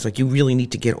like, I was like, you really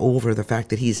need to get over the fact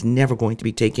that he's never going to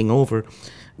be taking over,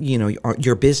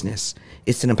 your business.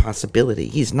 It's an impossibility.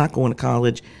 He's not going to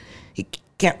college. He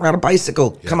can't ride a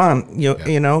bicycle. Yeah. Come on,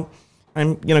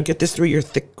 get this through your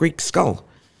thick Greek skull.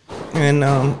 And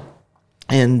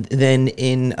then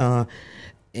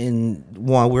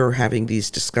while we're having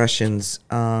these discussions,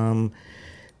 my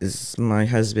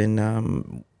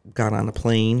husband got on a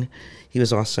plane. He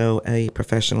was also a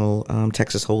professional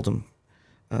Texas Hold'em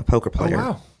poker player.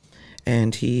 Oh, wow.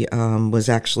 And he was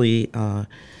actually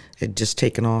had just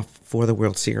taken off for the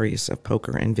World Series of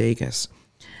Poker in Vegas.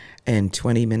 And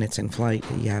 20 minutes in flight,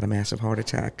 he had a massive heart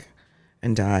attack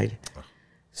and died.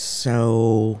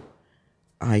 So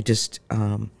I just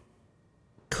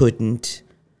couldn't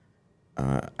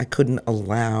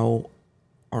allow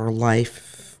our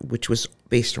life, which was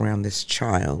based around this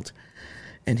child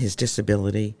and his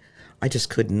disability, I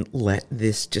just couldn't let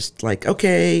this just like,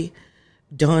 okay,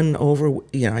 done, over.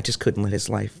 I just couldn't let his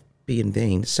life be in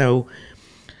vain. So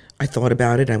I thought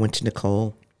about it. I went to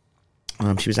Nicole.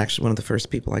 She was actually one of the first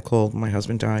people I called when my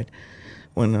husband died,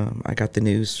 when I got the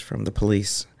news from the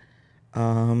police.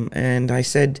 And I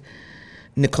said,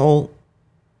 Nicole,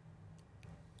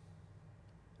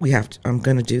 I'm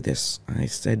going to do this. I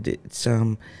said, it's,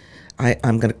 I'm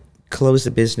going to close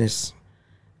the business,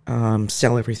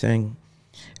 sell everything,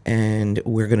 and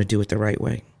we're going to do it the right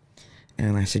way.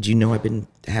 And I said, I've been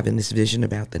having this vision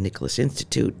about the Nicholas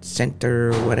Institute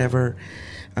Center or whatever.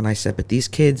 And I said, but these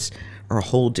kids are a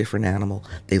whole different animal.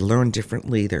 They learn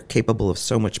differently. They're capable of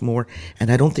so much more.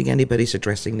 And I don't think anybody's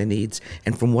addressing the needs.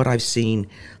 And from what I've seen,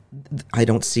 I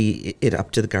don't see it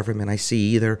up to the government. I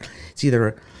see it's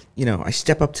either I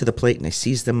step up to the plate and I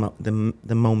seize the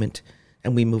moment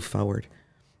and we move forward.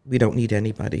 We don't need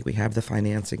anybody. We have the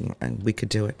financing and we could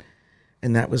do it.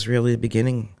 And that was really the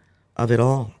beginning of it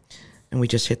all. And we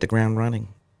just hit the ground running.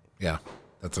 Yeah,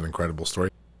 that's an incredible story.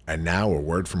 And now a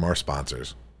word from our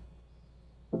sponsors.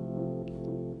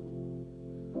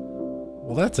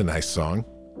 Well, that's a nice song.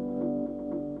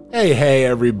 Hey,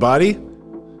 everybody.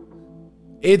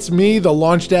 It's me, the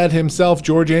Launch Dad himself,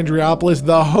 George Andriopoulos,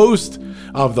 the host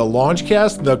of the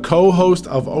Launchcast, the co-host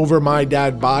of Over My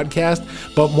Dad podcast.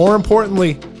 But more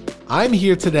importantly, I'm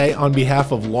here today on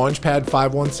behalf of Launchpad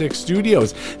 516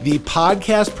 Studios, the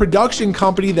podcast production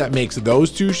company that makes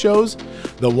those two shows,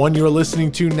 the one you're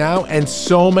listening to now, and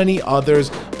so many others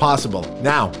possible.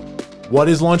 Now, what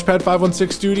is Launchpad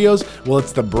 516 Studios? Well,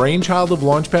 it's the brainchild of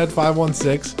Launchpad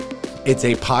 516. It's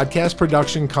a podcast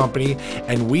production company,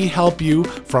 and we help you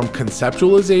from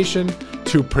conceptualization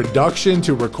to production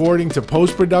to recording to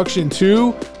post-production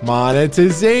to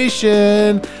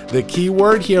monetization. The key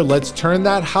word here, let's turn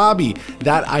that hobby,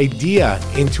 that idea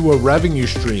into a revenue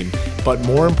stream. But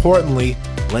more importantly,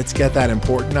 let's get that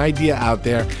important idea out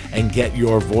there and get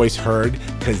your voice heard.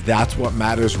 because that's what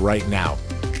matters right now.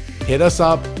 Hit us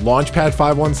up,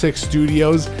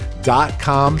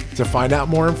 launchpad516studios.com to find out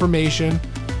more information,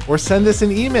 or send us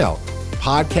an email,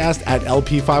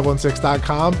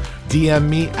 podcast@lp516.com. DM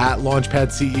me at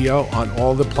LaunchpadCEO on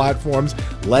all the platforms.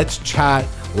 Let's chat.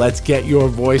 Let's get your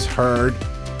voice heard.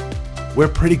 We're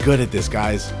pretty good at this,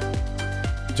 guys.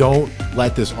 Don't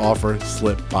let this offer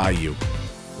slip by you.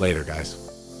 Later, guys.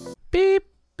 Beep,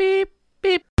 beep,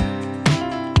 beep.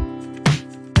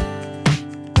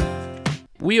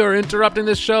 We are interrupting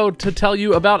this show to tell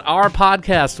you about our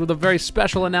podcast with a very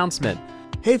special announcement.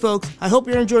 Hey folks, I hope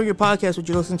you're enjoying your podcast, what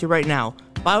you're listening to right now.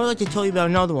 But I would like to tell you about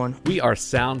another one. We are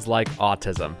Sounds Like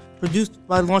Autism, Produced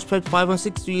by Launchpad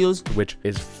 516 Studios, which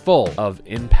is full of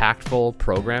impactful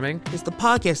programming. It's the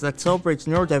podcast that celebrates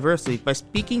neurodiversity by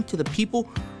speaking to the people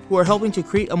who are helping to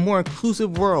create a more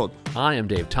inclusive world. I am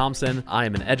Dave Thompson. I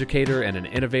am an educator and an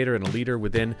innovator and a leader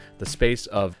within the space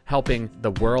of helping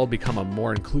the world become a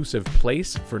more inclusive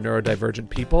place for neurodivergent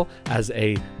people as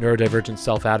a neurodivergent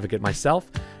self-advocate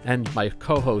myself. And my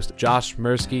co-host, Josh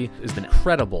Mirsky, is an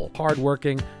incredible,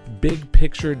 hardworking, big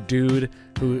picture dude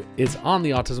who is on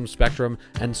the autism spectrum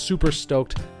and super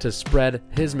stoked to spread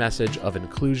his message of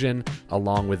inclusion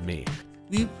along with me.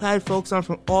 We've had folks on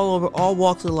from all over, all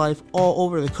walks of life, all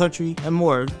over the country, and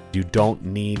more. You don't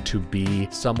need to be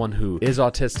someone who is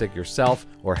autistic yourself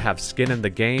or have skin in the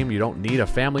game. You don't need a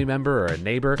family member or a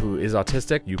neighbor who is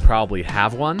autistic. You probably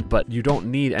have one, but you don't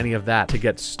need any of that to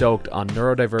get stoked on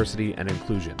neurodiversity and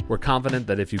inclusion. We're confident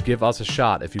that if you give us a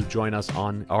shot, if you join us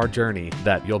on our journey,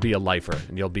 that you'll be a lifer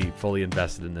and you'll be fully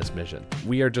invested in this mission.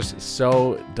 We are just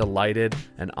so delighted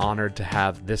and honored to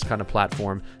have this kind of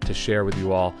platform to share with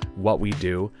you all what we do.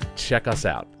 Check us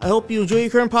out. I hope you enjoy your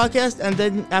current podcast, and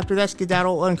then after that,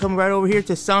 skedaddle and come right over here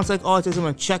to Sounds Like Autism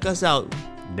and check us out.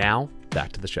 Now,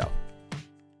 back to the show.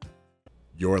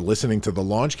 You're listening to the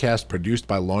Launchcast, produced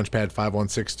by Launchpad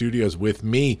 516 Studios with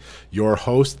me, your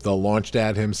host, the Launch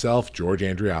Dad himself, George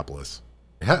Andriopoulos.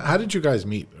 How did you guys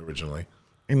meet originally?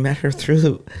 I met her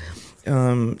through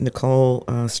Nicole.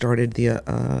 Started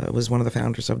was one of the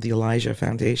founders of the Elijah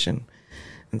Foundation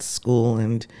in school,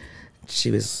 and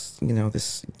she was,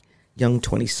 this young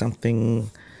 20-something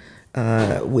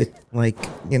with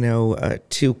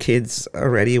two kids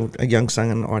already, a young son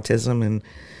and autism,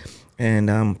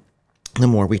 and the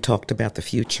more we talked about the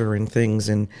future and things,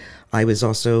 and I was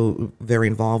also very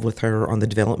involved with her on the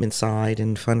development side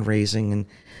and fundraising, and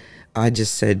I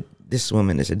just said, this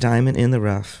woman is a diamond in the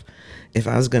rough. If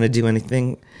I was going to do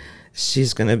anything,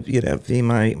 she's going to be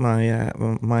my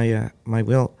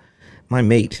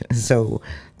mate. So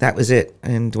that was it.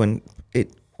 And when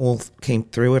it all came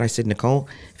through it, I said, Nicole,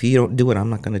 if you don't do it, I'm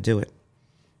not going to do it,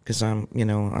 because I'm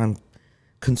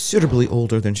considerably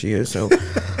older than she is. So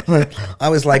I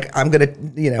was like, I'm going to,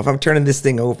 if I'm turning this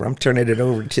thing over, I'm turning it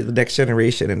over to the next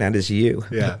generation, and that is you.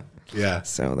 Yeah. Yeah.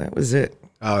 So that was it.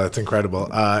 Oh, that's incredible.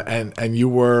 And you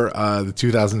were the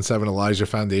 2007 Elijah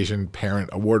Foundation Parent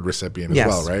Award recipient as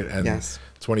well, right? And yes.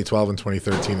 2012 and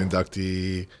 2013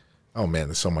 inductee. Oh, man,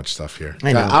 there's so much stuff here.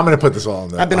 I know. I'm going to put this all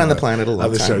in I've been on the planet a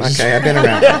long time. Show. Okay, I've been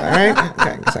around. All right?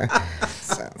 Okay,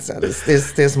 so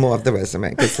there's more of the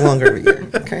resume. It gets longer every year.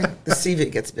 Okay? The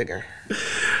CV gets bigger.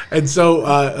 And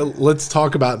so let's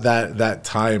talk about that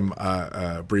time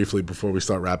briefly before we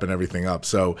start wrapping everything up.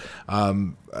 So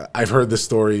I've heard this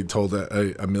story told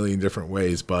a million different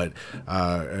ways, but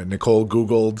Nicole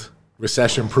Googled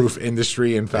recession-proof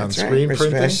industry and found screen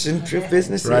printing. Recession-proof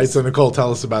businesses. Right. So Nicole,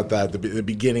 tell us about that, the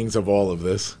beginnings of all of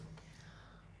this.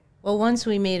 Well, once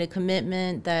we made a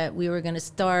commitment that we were going to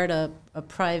start a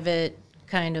private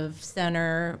kind of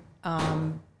center,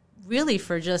 really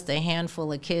for just a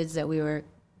handful of kids that we were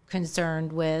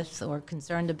concerned with or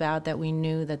concerned about, that we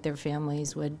knew that their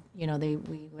families would, we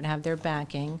would have their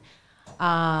backing.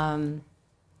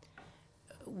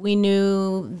 We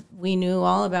knew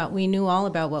all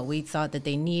about what we thought that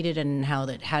they needed and how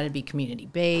that had to be community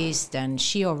based, and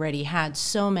she already had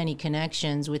so many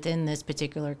connections within this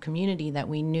particular community that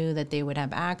we knew that they would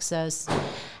have access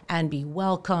and be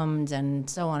welcomed and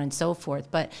so on and so forth.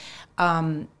 But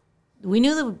we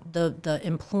knew the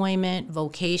employment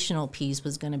vocational piece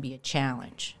was going to be a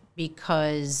challenge,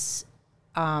 because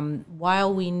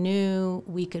while we knew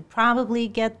we could probably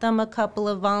get them a couple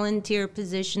of volunteer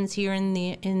positions here and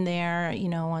there,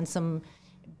 on some,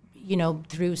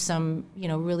 through some,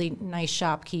 really nice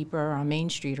shopkeeper on Main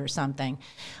Street or something,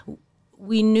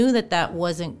 we knew that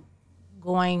wasn't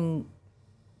going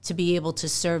to be able to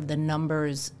serve the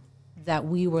numbers that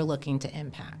we were looking to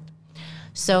impact.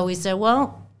 So we said,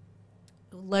 well,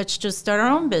 let's just start our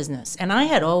own business. And I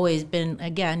had always been,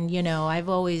 again,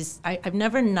 I've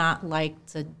never not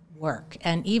liked to work.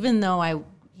 And even though I,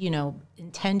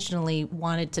 intentionally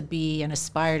wanted to be and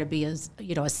aspire to be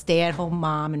a stay-at-home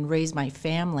mom and raise my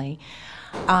family,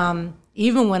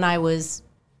 even when I was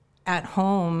at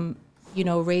home,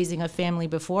 raising a family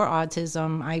before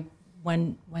autism,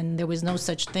 when there was no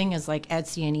such thing as like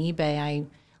Etsy and eBay, I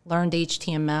learned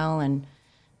HTML and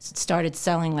started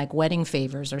selling like wedding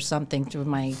favors or something through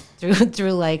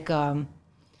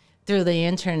the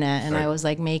internet, and I was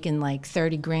like making like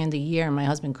 $30,000 a year, and my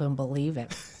husband couldn't believe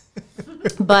it.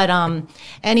 But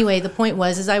anyway, the point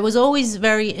was I was always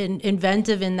very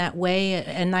inventive in that way,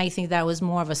 and I think that was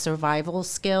more of a survival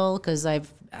skill because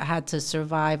I've had to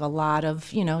survive a lot of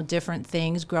different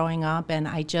things growing up, and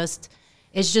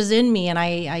it's just in me, and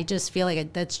I just feel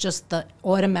like that's just the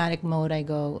automatic mode I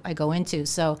go into.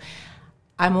 So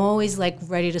I'm always like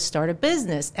ready to start a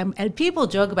business, and people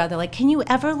joke about that, like, can you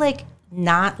ever like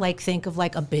not like think of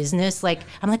like a business? Like,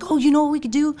 I'm like, oh, you know what we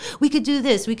could do? We could do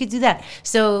this, we could do that.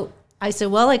 So I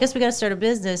said, well, I guess we got to start a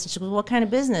business. And she goes, what kind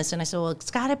of business? And I said, well, it's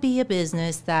got to be a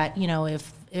business that,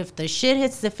 if the shit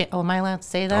hits the fan, am I allowed to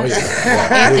say that? Oh,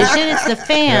 yeah. If the shit hits the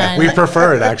fan. We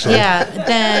prefer it, actually. Yeah,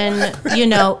 then,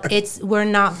 we're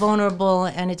not vulnerable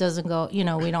and it doesn't go,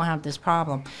 we don't have this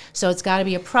problem. So it's got to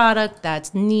be a product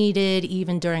that's needed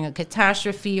even during a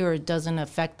catastrophe, or it doesn't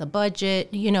affect the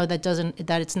budget,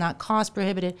 that it's not cost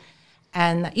prohibitive.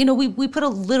 And, we put a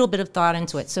little bit of thought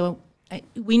into it. So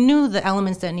we knew the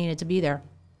elements that needed to be there.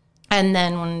 And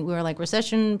then when we were like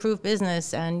recession-proof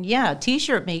business, and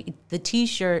the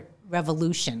T-shirt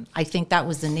revolution. I think that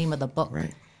was the name of the book.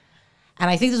 Right. And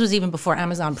I think this was even before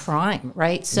Amazon Prime,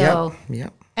 right? So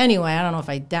Yep. Anyway, I don't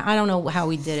know how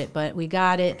we did it, but we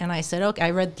got it. And I said, okay,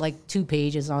 I read like 2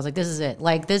 pages, and I was like, this is it.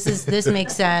 Like, this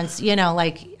makes sense.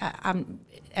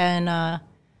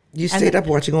 You stayed up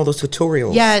watching all those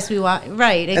tutorials. Yes,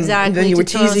 right, exactly. And then you were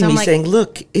tutorials. teasing I'm me, like, saying,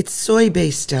 look, it's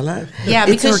soy-based, Stella. yeah,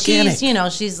 it's because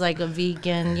organic. she's like a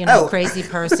vegan, Oh. crazy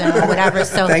person or whatever.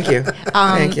 So Thank you.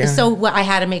 Thank you. So I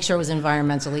had to make sure it was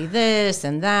environmentally this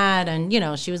and that, and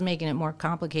she was making it more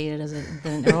complicated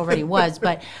than it already was.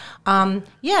 But and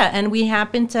we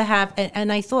happened to have,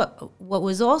 and I thought what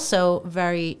was also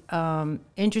very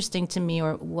interesting to me,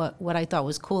 or what I thought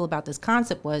was cool about this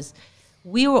concept was,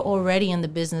 we were already in the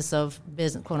business of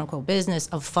quote unquote business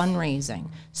of fundraising.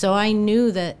 So I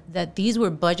knew that these were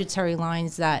budgetary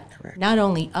lines that not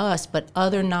only us, but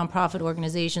other nonprofit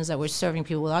organizations that were serving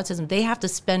people with autism, they have to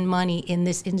spend money in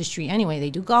this industry anyway. They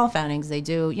do golf outings, they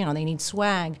do, they need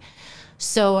swag.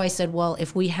 So I said, well,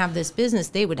 if we have this business,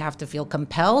 they would have to feel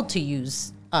compelled to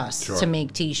use us to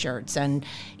make T-shirts and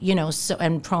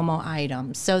and promo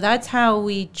items. So that's how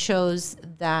we chose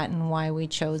that and why we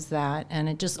chose that, and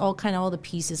it just all the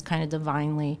pieces kind of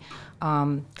divinely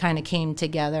came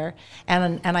together.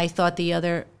 And I thought the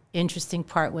other interesting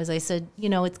part was, I said,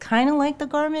 it's kind of like the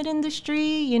garment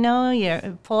industry.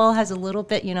 Paul has a little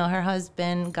bit. Her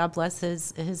husband, God bless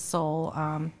his soul,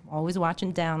 always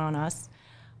watching down on us.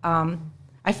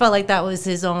 I felt like that was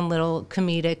his own little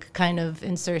comedic kind of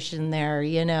insertion there,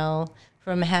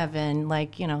 from heaven,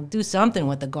 like, do something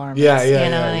with the garments.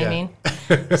 I mean?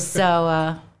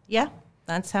 So,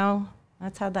 that's how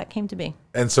that came to be.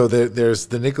 And so there's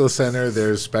the Nicholas Center,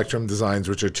 there's Spectrum Designs,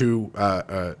 which are two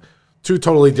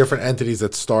totally different entities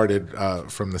that started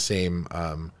from the same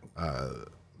thought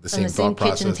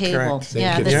process. Kitchen table. Correct.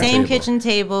 Same kitchen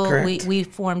table. Correct. We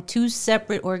formed 2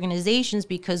 separate organizations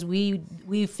because we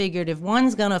figured if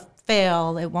one's going to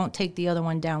fail, it won't take the other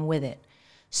one down with it.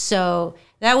 So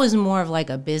that was more of like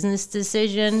a business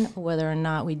decision. Whether or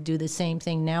not we do the same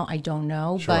thing now, I don't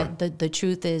know. Sure. But the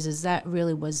truth is that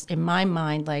really was, in my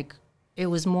mind, like, it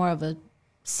was more of a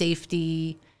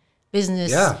safety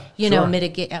business,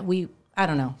 mitigate. I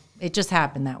don't know. It just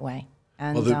happened that way.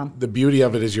 And, well, the beauty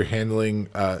of it is you're handling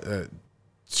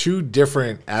 2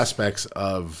 different aspects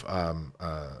of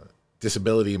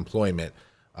disability employment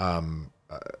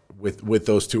with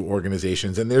those 2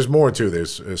 organizations, and there's more too.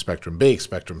 There's Spectrum Bake,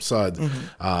 Spectrum Suds.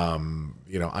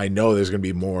 Mm-hmm. I know there's going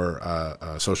to be more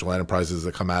social enterprises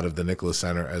that come out of the Nicholas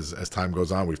Center as time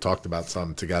goes on. We've talked about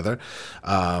some together,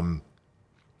 and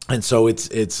so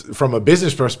it's from a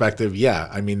business perspective. Yeah,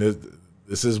 I mean.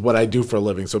 This is what I do for a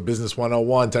living. So business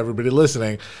 101 to everybody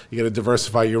listening, you got to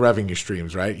diversify your revenue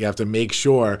streams, right? You have to make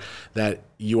sure that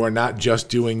you are not just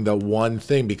doing the one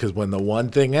thing, because when the one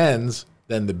thing ends,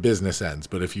 then the business ends.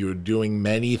 But if you're doing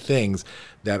many things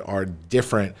that are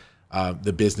different,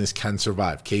 the business can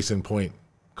survive. Case in point,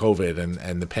 COVID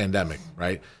and the pandemic,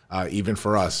 right? Even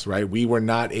for us, right? We were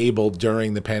not able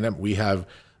during the pandemic. We have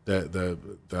the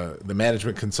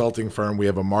management consulting firm. We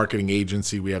have a marketing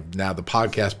agency. We have now the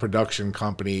podcast production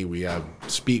company. We have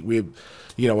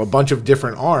a bunch of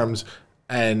different arms.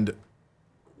 And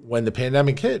when the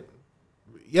pandemic hit,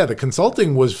 yeah, the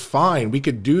consulting was fine. We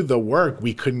could do the work.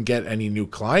 We couldn't get any new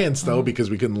clients though, because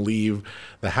we couldn't leave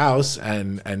the house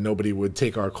and nobody would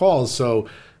take our calls. So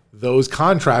those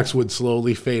contracts would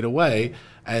slowly fade away.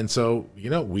 And so,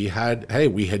 we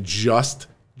had just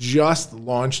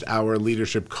launched our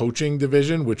leadership coaching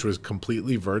division, which was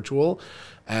completely virtual,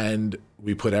 and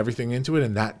we put everything into it,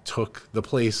 and that took the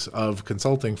place of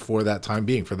consulting for that time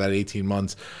being, for that 18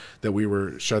 months that we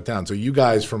were shut down. So you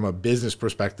guys, from a business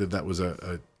perspective, that was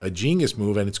a genius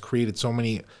move, and it's created so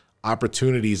many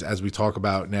opportunities as we talk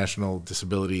about National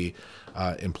Disability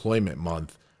Employment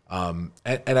Month. And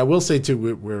I will say,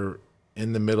 too, we're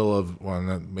in the middle of,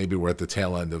 maybe we're at the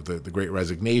tail end of the Great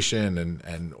Resignation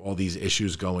and all these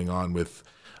issues going on with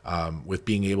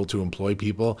being able to employ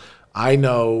people. I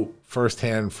know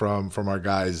firsthand from our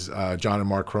guys, John and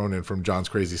Mark Cronin from John's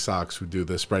Crazy Socks, who do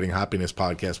the Spreading Happiness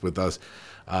podcast with us.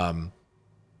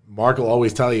 Mark will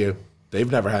always tell you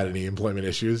they've never had any employment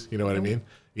issues. You know what I mean?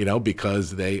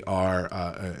 Because they are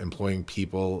employing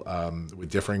people with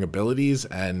differing abilities,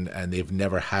 and they've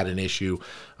never had an issue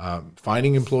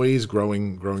finding employees,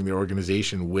 growing the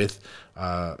organization with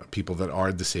people that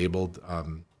are disabled,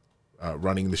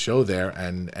 running the show there.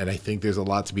 And I think there's a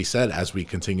lot to be said as we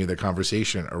continue the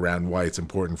conversation around why it's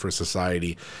important for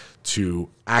society to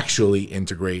actually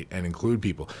integrate and include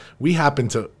people. We happen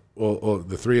to,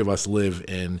 the three of us live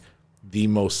in the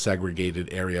most segregated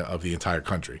area of the entire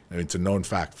country. I mean, it's a known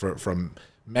fact from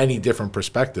many different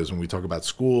perspectives. When we talk about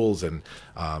schools and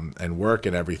work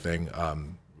and everything,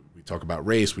 we talk about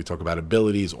race, we talk about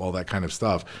abilities, all that kind of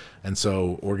stuff. And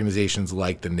so organizations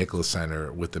like the Nicholas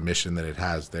Center, with the mission that it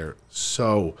has, they're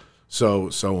so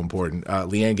important.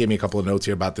 Leanne gave me a couple of notes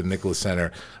here about the Nicholas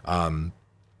Center.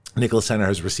 Nicholas Center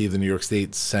has received the New York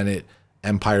State Senate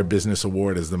Empire Business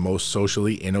Award as the most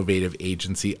socially innovative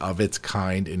agency of its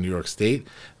kind in New York State.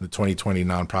 The 2020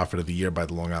 Nonprofit of the Year by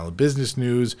the Long Island Business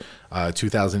News.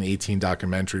 2018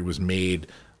 documentary was made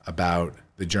about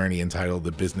the journey entitled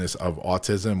The Business of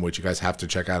Autism, which you guys have to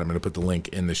check out. I'm going to put the link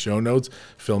in the show notes.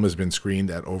 Film has been screened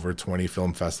at over 20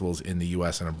 film festivals in the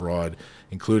U.S. and abroad,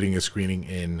 including a screening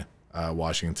in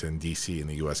Washington, D.C. in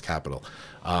the U.S. Capitol.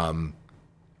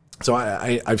 So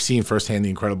I've seen firsthand the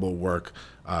incredible work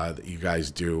that you guys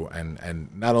do, and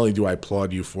not only do I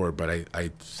applaud you for it, but I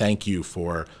thank you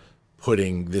for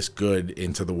putting this good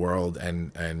into the world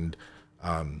and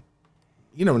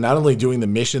not only doing the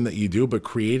mission that you do, but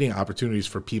creating opportunities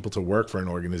for people to work for an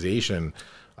organization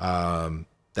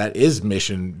that is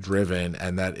mission driven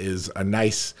and that is a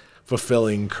nice,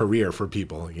 fulfilling career for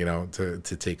people, to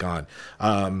take on.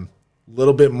 A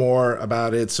little bit more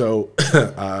about it. So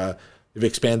you've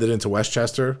expanded into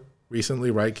Westchester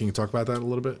recently, right? Can you talk about that a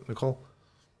little bit, Nicole?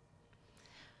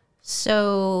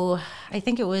 So I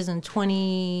think it was in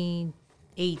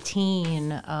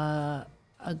 2018, a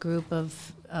group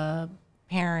of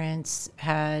parents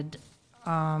had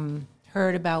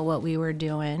heard about what we were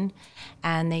doing,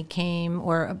 and they came,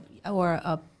 or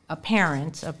a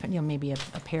parent, maybe a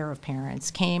pair of parents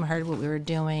came, heard what we were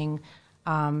doing.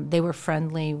 They were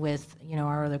friendly with,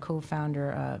 our other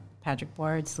co-founder, Patrick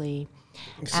Bardsley.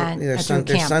 And their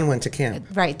son went to camp.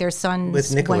 Right, their son went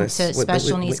to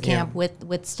special needs camp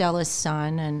with Stella's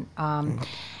son,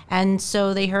 and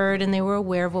so they heard and they were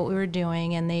aware of what we were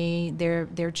doing, and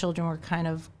their children were kind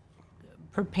of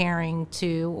preparing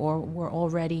to, or were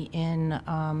already in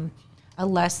a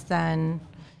less than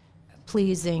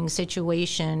pleasing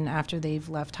situation after they've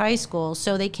left high school.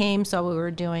 So they came, saw what we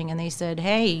were doing, and they said,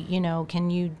 "Hey, can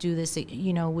you do this?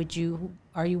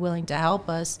 Are you willing to help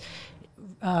us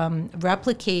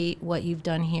replicate what you've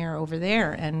done here over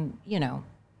there?" And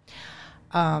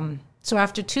so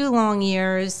after 2 long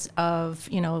years of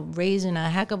raising a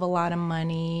heck of a lot of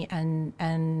money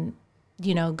and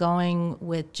going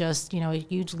with just a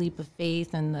huge leap of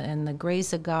faith and the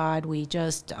grace of God, we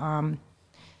just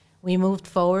we moved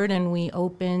forward and we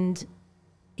opened.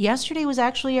 Yesterday was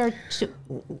actually our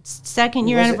second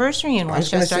year anniversary in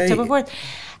Westchester, October 4th.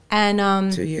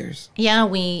 And 2 years. Yeah,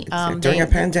 we during a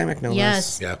pandemic, no less.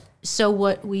 Yes. Yeah. So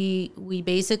what we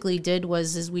basically did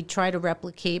was we try to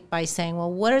replicate by saying,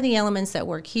 well, what are the elements that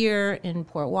work here in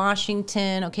Port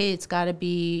Washington? Okay, it's got to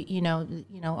be,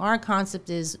 our concept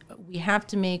is we have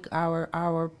to make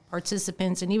our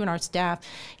participants and even our staff,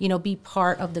 be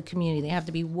part of the community. They have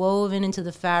to be woven into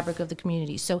the fabric of the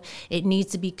community. So it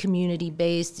needs to be community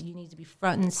based. You need to be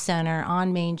front and center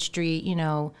on Main Street,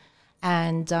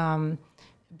 and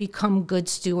become good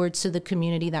stewards to the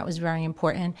community. That was very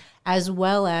important, as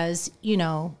well as,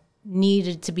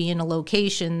 needed to be in a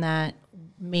location that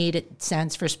made it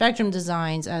sense for Spectrum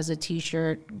Designs as a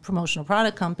t-shirt promotional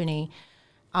product company.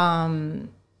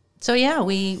 So yeah,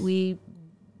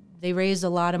 they raised a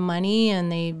lot of money,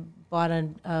 and they bought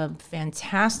a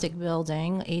fantastic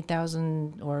building,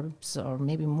 8,000 or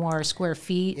maybe more square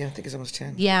feet. Yeah, I think it's almost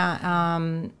 10. Yeah,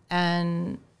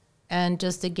 and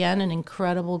just again, an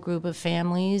incredible group of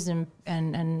families and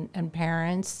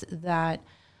parents that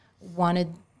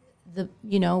wanted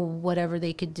whatever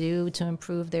they could do to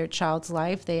improve their child's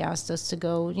life. They asked us to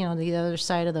go, the other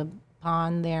side of the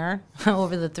pond there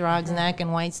over the Throg's Neck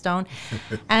and Whitestone,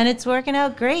 and it's working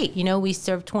out great. We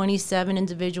serve 27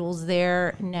 individuals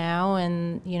there now,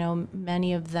 and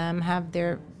many of them have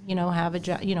their have a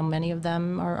job. Many of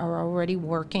them are already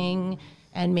working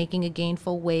and making a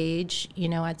gainful wage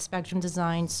at Spectrum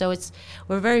Design. So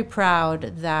we're very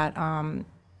proud that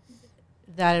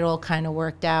that it all kind of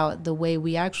worked out the way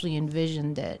we actually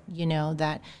envisioned it.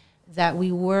 That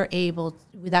we are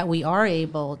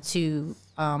able to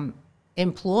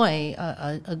employ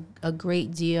a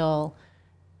great deal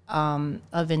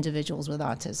of individuals with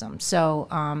autism. So,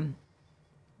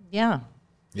 yeah.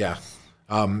 Yeah.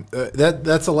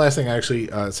 That's the last thing, actually,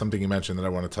 something you mentioned that I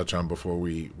want to touch on before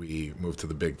we move to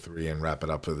the big three and wrap it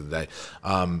up for the day.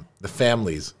 The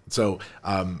families. So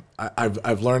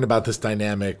I've learned about this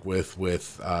dynamic with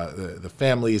the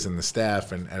families and the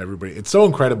staff and everybody. It's so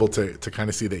incredible to kind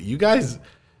of see that you guys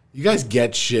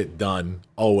get shit done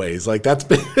always. Like that's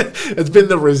been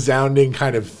the resounding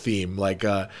kind of theme. Like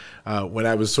when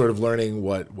I was sort of learning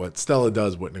what Stella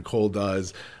does, what Nicole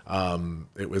does,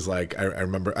 it was like I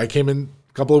remember I came in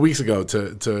a couple of weeks ago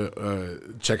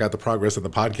to check out the progress of the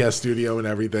podcast studio and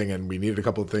everything, and we needed a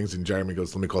couple of things, and Jeremy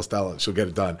goes, "Let me call Stella. She'll get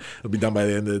it done. It'll be done by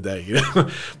the end of the day."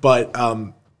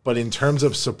 But in terms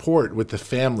of support with the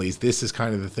families, this is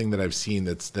kind of the thing that I've seen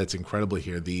that's incredible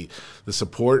here. The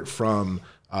support from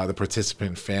the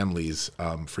participant families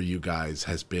for you guys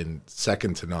has been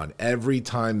second to none. Every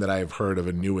time that I've heard of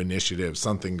a new initiative,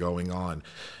 something going on,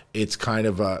 it's kind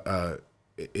of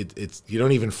it's you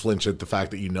don't even flinch at the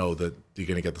fact that you know that you're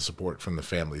going to get the support from the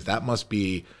families. That must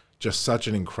be just such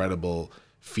an incredible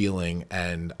feeling.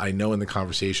 And I know in the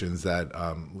conversations that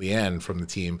Leanne from the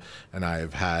team and I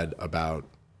have had about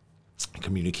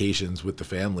communications with the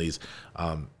families,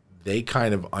 they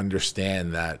kind of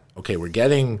understand that, okay, we're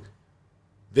getting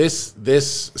this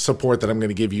support that I'm going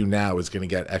to give you now is going to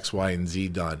get X, Y, and Z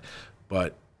done.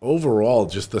 But overall,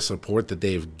 just the support that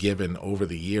they've given over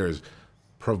the years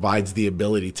provides the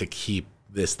ability to keep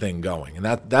this thing going. And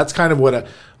that's kind of what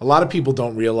a lot of people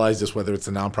don't realize this, whether it's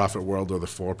the nonprofit world or the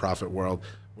for-profit world.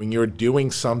 When you're doing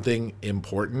something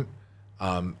important,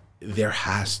 there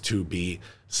has to be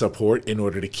support in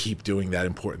order to keep doing that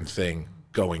important thing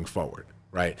going forward,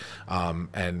 right?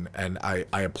 And I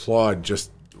applaud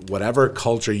just whatever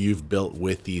culture you've built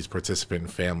with these participant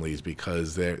families,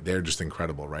 because they're just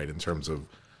incredible, right, in terms of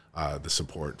the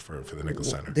support for the Nicole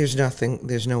Center.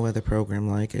 There's no other program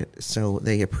like it. So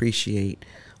they appreciate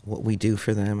what we do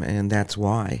for them, and that's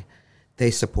why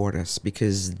they support us,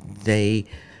 because they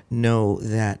know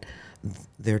that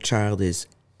their child is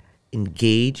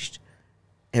engaged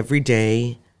every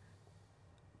day,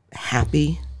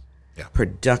 happy,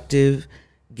 productive,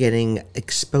 getting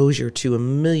exposure to a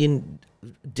million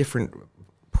different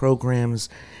programs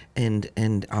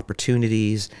and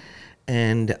opportunities,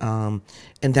 and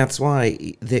that's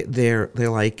why they're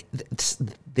like,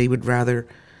 they would rather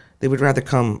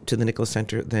come to the Nicole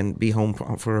Center than be home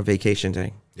for a vacation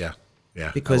day. Yeah,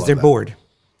 because they're bored.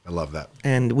 I love that.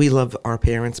 And we love our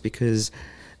parents because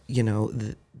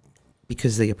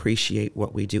because they appreciate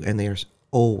what we do, and they're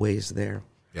always there.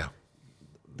 Yeah,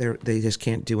 they just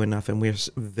can't do enough, and we're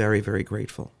very, very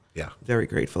grateful. Yeah, very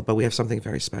grateful. But we have something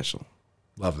very special.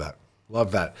 Love that.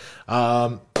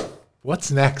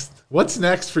 What's next? What's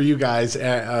next for you guys?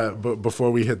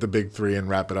 Before we hit the big three and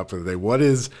wrap it up for the day, what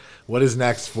is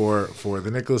next for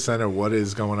the Nicole Center? What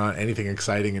is going on? Anything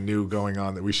exciting and new going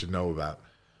on that we should know about?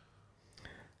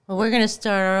 Well, we're going to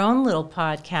start our own little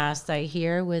podcast, I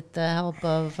hear, with the help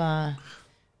of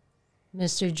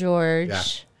Mr.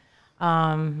 George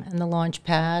and the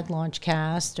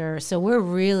Launchcast. So we're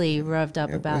really revved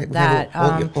up about that.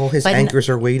 All his anchors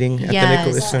are waiting at the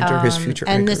Nicole Center, his future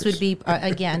and anchors. This would be,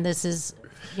 again, this is,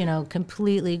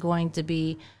 completely going to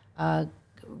be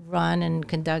run and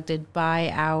conducted by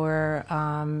our,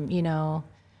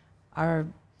 our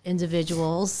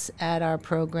individuals at our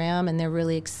program, and they're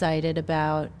really excited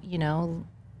about,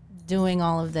 doing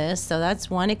all of this. So that's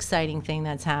one exciting thing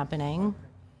that's happening.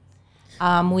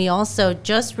 We also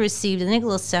just received, the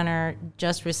Nicholas Center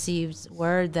just received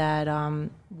word that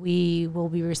we will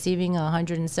be receiving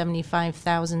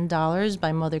 $175,000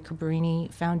 by Mother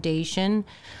Cabrini Foundation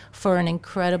for an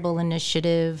incredible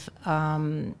initiative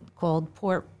called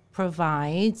Port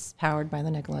Provides, powered by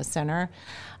the Nicholas Center,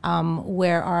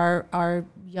 where our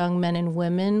young men and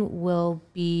women will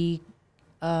be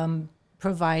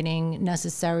providing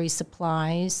necessary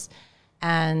supplies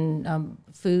and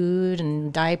food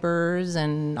and diapers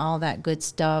and all that good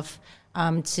stuff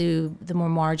to the more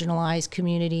marginalized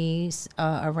communities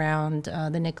around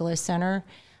the Nicholas Center.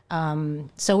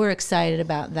 So we're excited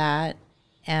about that.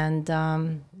 And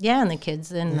and the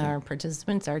kids and our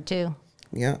participants are too.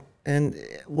 Yeah. And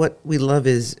what we love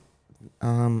is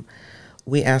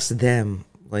we ask them,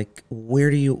 like,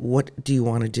 what do you want to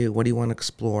do? What do you want to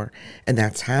explore? And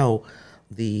that's how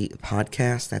the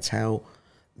podcast, that's how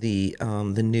the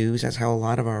news, that's how a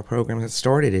lot of our programs have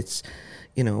started. It's,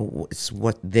 it's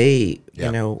what they,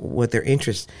 what their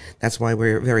interest. That's why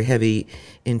we're very heavy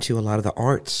into a lot of the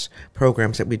arts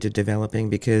programs that we're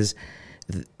developing, because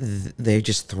they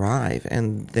just thrive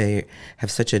and they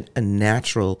have such a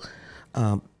natural,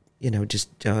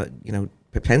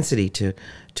 propensity to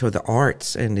the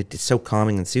arts, and it's so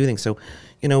calming and soothing. So,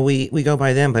 we go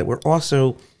by them, but we're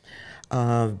also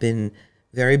been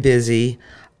very busy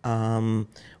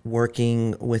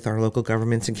working with our local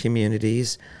governments and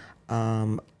communities.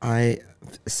 I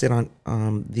sit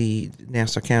on the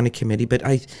Nassau County Committee, but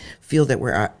I feel that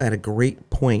we're at a great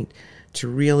point to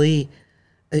really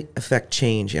affect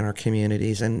change in our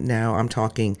communities. And now I'm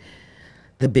talking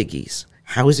the biggies: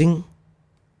 housing,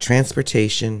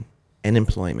 transportation, and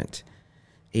employment.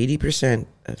 80%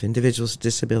 of individuals with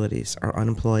disabilities are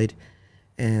unemployed,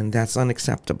 and that's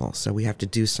unacceptable. So we have to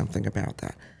do something about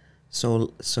that.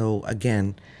 So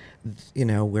again,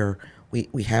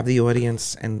 we have the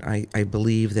audience, and I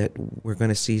believe that we're going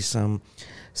to see some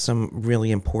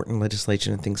really important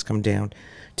legislation and things come down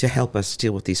to help us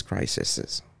deal with these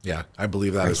crises. Yeah, I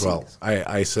believe that as well.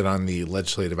 I sit on the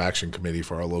Legislative Action Committee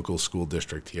for our local school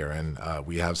district here, and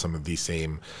we have some of these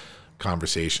same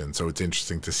conversations. So it's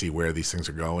interesting to see where these things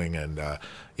are going. And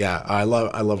I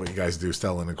love what you guys do,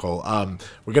 Stella and Nicole.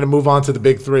 We're going to move on to the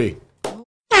big three.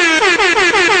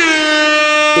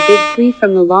 The big three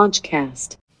from the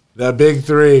Launchcast. The big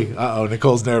three.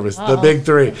 Nicole's nervous. The big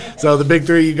three. So the big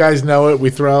three, you guys know it. We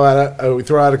throw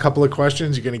out a couple of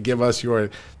questions. You're going to give us your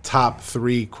top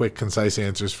three quick, concise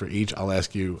answers for each. I'll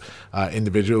ask you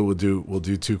individual. We'll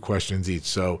do two questions each.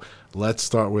 So let's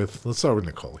start with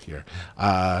Nicole here.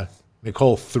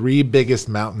 Nicole, three biggest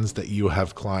mountains that you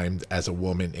have climbed as a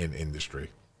woman in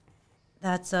industry.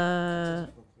 That's I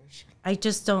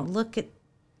just don't look at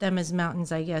them as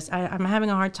mountains, I guess. I'm having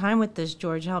a hard time with this,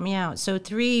 George. Help me out. So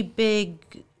three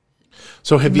big.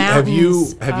 So have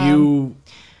mountains, you?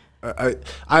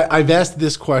 I've asked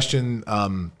this question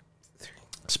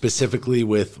specifically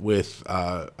with women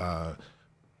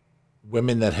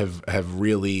that have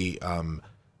really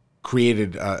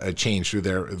created a change through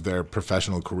their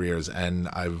professional careers, and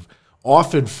I've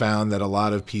often found that a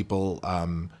lot of people,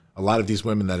 a lot of these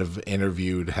women that have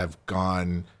interviewed have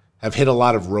hit a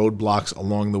lot of roadblocks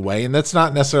along the way, and that's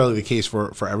not necessarily the case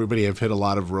for everybody. Have hit a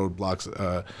lot of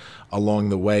roadblocks along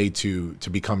the way to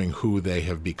becoming who they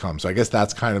have become. So I guess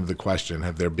that's kind of the question: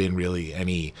 have there been really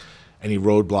any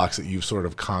roadblocks that you've sort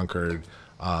of conquered,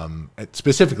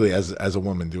 specifically as a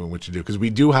woman doing what you do? Because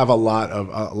we do have a lot of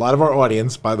our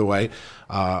audience, by the way,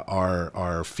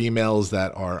 are females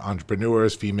that are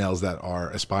entrepreneurs, females that are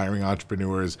aspiring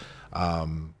entrepreneurs,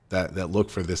 that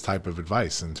look for this type of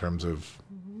advice in terms of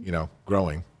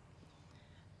growing.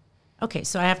 Okay,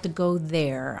 so I have to go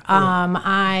there.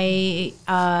 I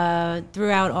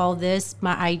throughout all this,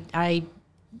 I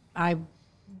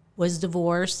was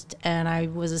divorced, and I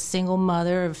was a single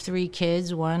mother of three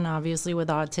kids, one obviously with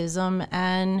autism,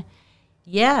 and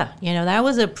that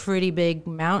was a pretty big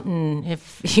mountain,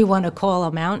 if you want to call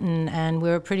a mountain, and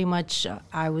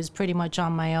I was pretty much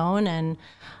on my own, and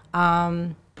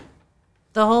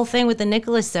the whole thing with the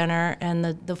Nicholas Center and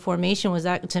the formation was,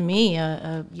 to me,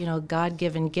 a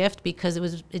God-given gift, because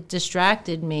it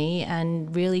distracted me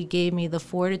and really gave me the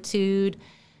fortitude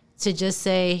to just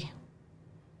say,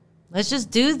 let's just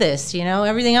do this.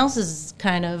 Everything else is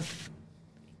kind of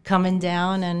coming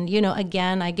down, and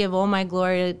again, I give all my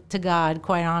glory to God,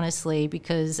 quite honestly,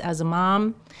 because as a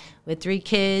mom with three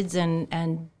kids,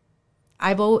 and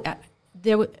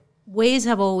ways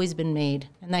have always been made,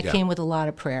 and that came with a lot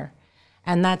of prayer.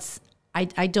 And that's,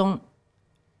 I've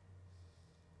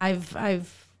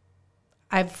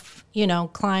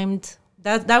climbed,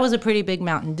 that was a pretty big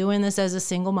mountain, doing this as a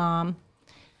single mom.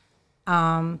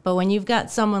 But when you've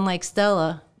got someone like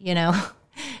Stella,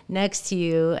 next to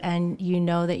you, and you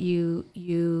know that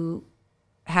you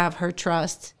have her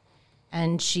trust,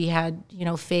 and she had,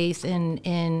 faith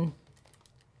in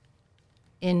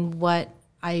what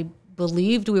I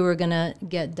believed we were gonna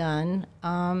get done,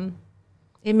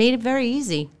 it made it very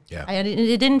easy. Yeah.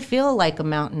 It didn't feel like a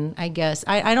mountain, I guess.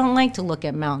 I don't like to look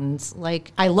at mountains.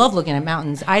 Like, I love looking at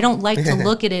mountains. I don't like to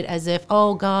look at it as if,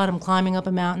 oh God, I'm climbing up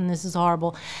a mountain, this is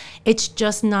horrible. It's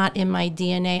just not in my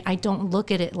DNA. I don't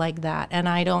look at it like that. And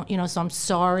I don't, so I'm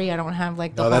sorry, I don't have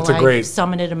like the that's whole a great... I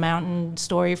summited a mountain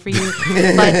story for you.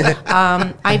 But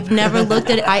I've never looked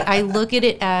at it. I look at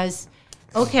it as,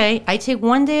 okay, I take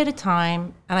one day at a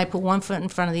time and I put one foot in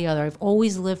front of the other. I've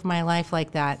always lived my life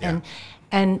like that. Yeah.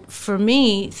 And for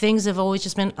me, things have always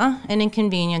just been, an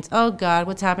inconvenience. Oh God,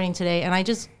 what's happening today? And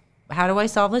how do I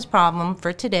solve this problem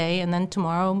for today? And then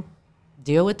tomorrow,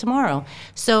 deal with tomorrow.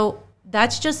 So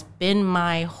that's just been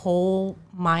my whole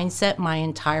mindset my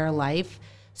entire life.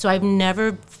 So I've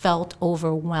never felt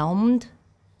overwhelmed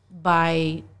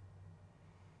by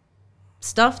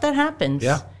stuff that happens.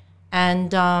 Yeah.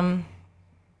 And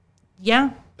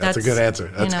that's a good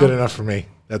answer. That's good enough for me.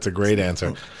 That's a great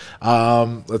answer.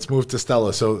 Let's move to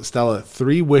Stella. So, Stella,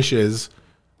 3 wishes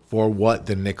for what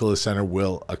the Nicholas Center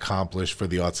will accomplish for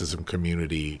the autism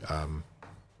community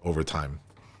over time.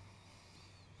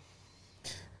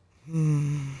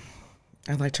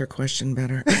 I liked her question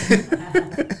better.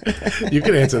 You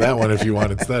can answer that one if you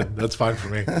want instead. That's fine for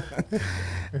me.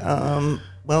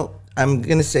 Well, I'm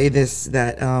going to say this,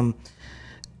 that,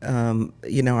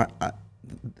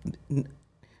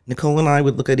 Nicole and I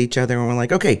would look at each other and we're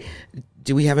like, okay,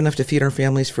 do we have enough to feed our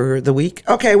families for the week?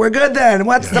 Okay, we're good then.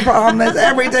 What's the problem?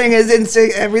 Everything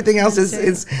else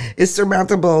is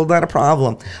surmountable, not a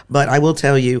problem. But I will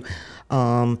tell you,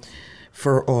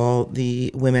 for all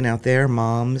the women out there,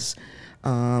 moms,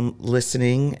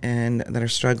 listening and that are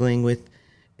struggling with,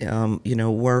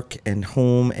 work and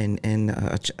home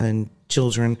and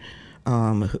children,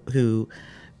 who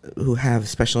have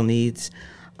special needs,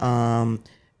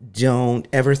 don't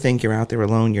ever think you're out there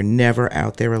alone. You're never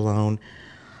out there alone.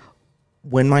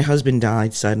 When my husband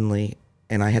died suddenly,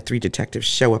 and I had 3 detectives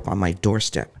show up on my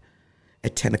doorstep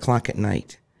at 10 o'clock at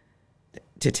night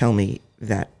to tell me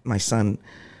that my son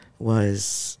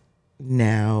did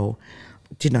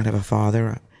not have a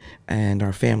father, and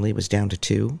our family was down to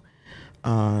 2,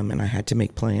 and I had to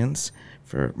make plans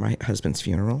for my husband's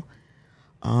funeral.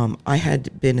 I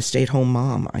had been a stay-at-home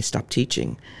mom. I stopped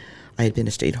teaching. I had been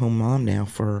a stay-at-home mom now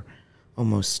for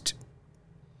almost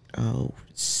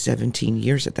 17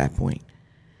 years at that point.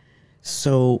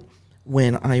 So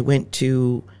when I went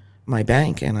to my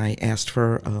bank and I asked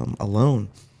for a loan,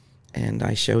 and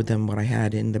I showed them what I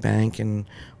had in the bank and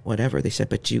whatever, they said,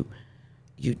 but you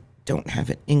don't have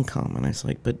an income. And I was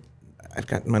like, but I've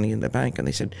got money in the bank. And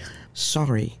they said,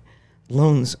 sorry,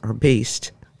 loans are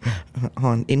based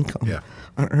on income,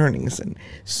 on earnings. And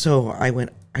so I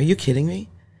went, are you kidding me?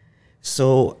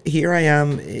 So here I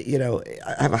am,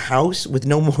 I have a house with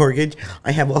no mortgage.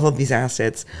 I have all of these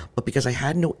assets, but because I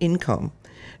had no income,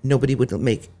 nobody would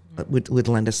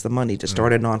lend us the money to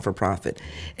start a non-for-profit.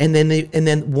 And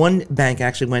then one bank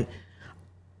actually went,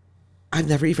 I've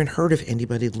never even heard of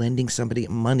anybody lending somebody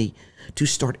money to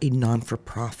start a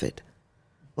non-for-profit.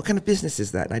 What kind of business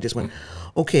is that? And I just went,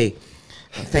 okay,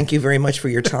 thank you very much for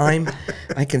your time.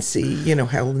 I can see,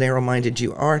 how narrow-minded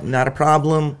you are. Not a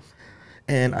problem.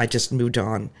 And I just moved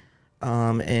on,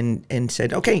 and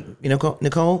said, okay,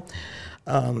 Nicole,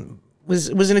 was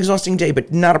an exhausting day,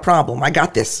 but not a problem. I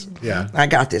got this. Yeah, I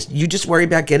got this. You just worry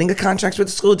about getting the contracts with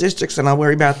the school districts, and I'll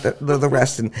worry about the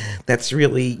rest. And that's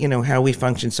really, how we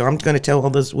function. So I'm going to tell all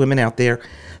those women out there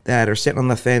that are sitting on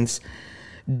the fence,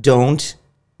 don't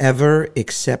ever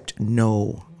accept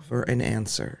no for an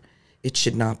answer. It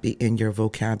should not be in your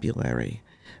vocabulary.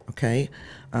 Okay,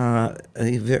 one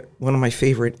of my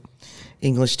favorite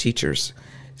English teachers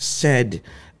said,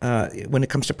 when it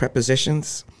comes to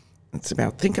prepositions,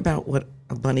 think about what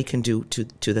a bunny can do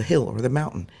to the hill or the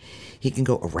mountain. He can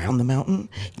go around the mountain,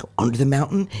 he can go under the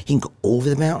mountain, he can go over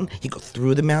the mountain, he can go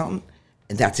through the mountain.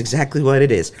 And that's exactly what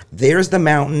it is. There's the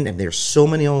mountain, and there's so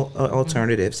many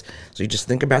alternatives. So you just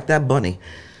think about that bunny,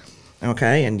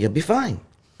 okay, and you'll be fine.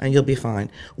 And you'll be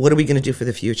fine. What are we going to do for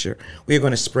the future? We're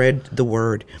going to spread the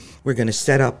word. We're going to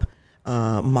set up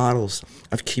models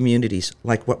of communities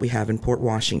like what we have in Port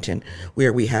Washington,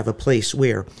 where we have a place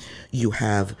where you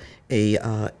have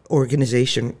a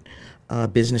organization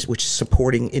business which is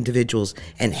supporting individuals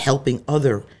and helping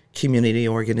other community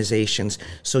organizations.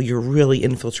 So you're really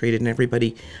infiltrated and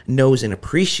everybody knows and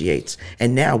appreciates.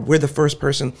 And now we're the first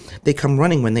person they come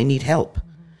running when they need help.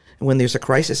 when there's a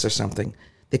crisis or something,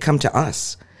 they come to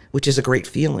us, which is a great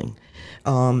feeling.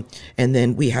 And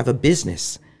then we have a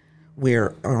business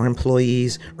where our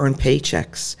employees earn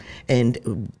paychecks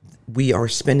and we are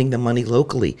spending the money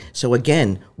locally. So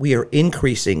again, we are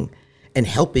increasing and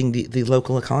helping the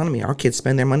local economy. Our kids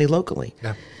spend their money locally.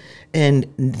 Yeah. And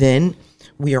then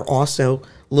we are also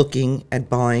looking at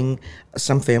buying,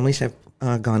 some families have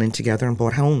gone in together and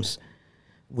bought homes,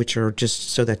 which are just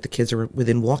so that the kids are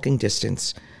within walking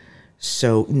distance.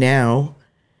 So now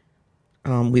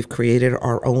we've created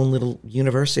our own little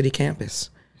university campus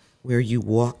where you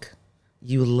walk,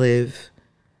 you live,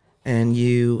 and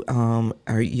you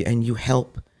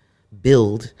help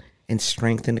build and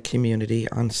strengthen the community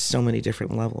on so many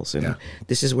different levels. And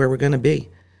this is where we're going to be.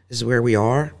 This is where we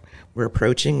are. We're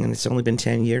approaching, and it's only been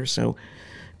 10 years, so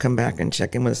come back and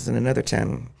check in with us in another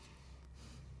 10.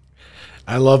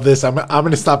 I love this. I'm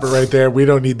going to stop it right there. We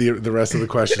don't need the rest of the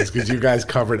questions because you guys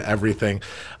covered everything.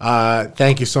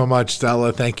 Thank you so much,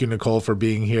 Stella. Thank you, Nicole, for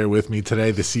being here with me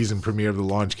today, the season premiere of the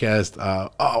Launchcast.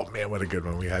 Oh, man, what a good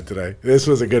one we had today. This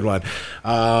was a good one.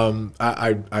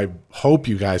 I hope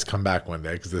you guys come back one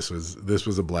day because this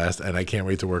was a blast, and I can't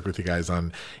wait to work with you guys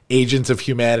on Agents of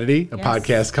Humanity, a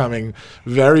podcast coming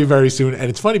very, very soon. And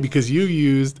it's funny because you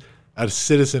used a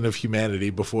citizen of humanity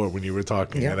before when you were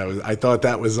talking, and I thought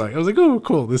that was like, I was like, oh,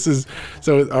 cool. This is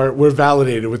so we're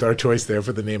validated with our choice there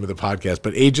for the name of the podcast.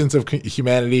 But Agents of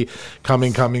Humanity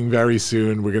coming very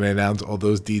soon. We're going to announce all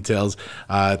those details.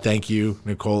 Thank you,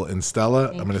 Nicole and Stella.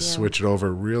 I'm going to switch it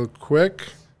over real quick.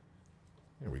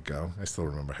 Here we go. I still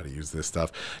remember how to use this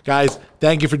stuff. Guys,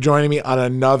 thank you for joining me on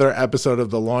another episode of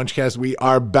the Launchcast. We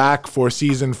are back for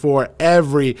season 4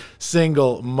 every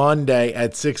single Monday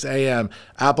at 6 a.m.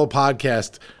 Apple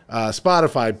Podcast,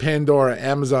 Spotify, Pandora,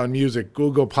 Amazon Music,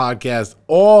 Google Podcast,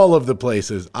 all of the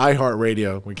places.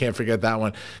 iHeartRadio. We can't forget that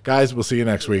one. Guys, we'll see you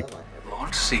next week.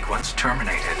 Launch sequence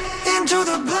terminated. Into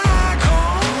the black hole.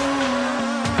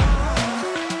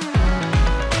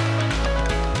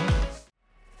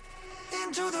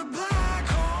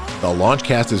 The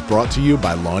Launchcast is brought to you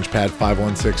by Launchpad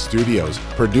 516 Studios,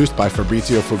 produced by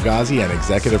Fabrizio Fugazi and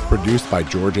executive produced by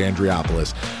George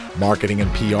Andriopoulos. Marketing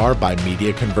and PR by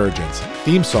Media Convergence.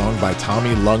 Theme song by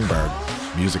Tommy Lungberg.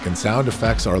 Music and sound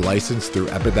effects are licensed through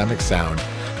Epidemic Sound.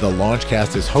 The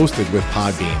Launchcast is hosted with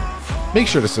Podbean. Make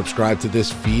sure to subscribe to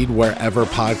this feed wherever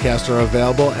podcasts are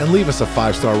available and leave us a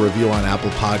 5-star review on Apple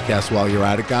Podcasts while you're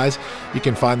at it, guys. You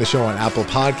can find the show on Apple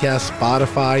Podcasts,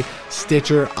 Spotify,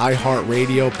 Stitcher,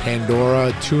 iHeartRadio,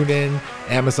 Pandora, TuneIn,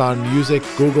 Amazon Music,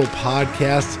 Google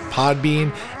Podcasts,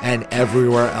 Podbean, and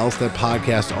everywhere else that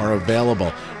podcasts are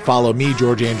available. Follow me,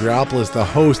 George Andriopoulos, the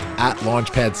host, at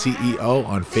Launchpad CEO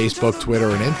on Facebook,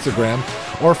 Twitter, and Instagram,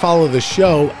 or follow the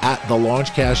show at The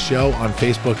Launchcast Show on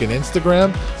Facebook and Instagram,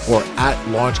 or at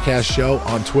Launchcast Show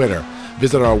on Twitter.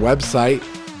 Visit our website,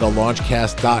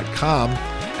 thelaunchcast.com,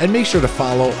 and make sure to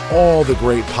follow all the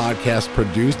great podcasts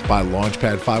produced by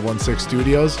Launchpad 516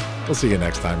 Studios. We'll see you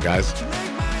next time, guys.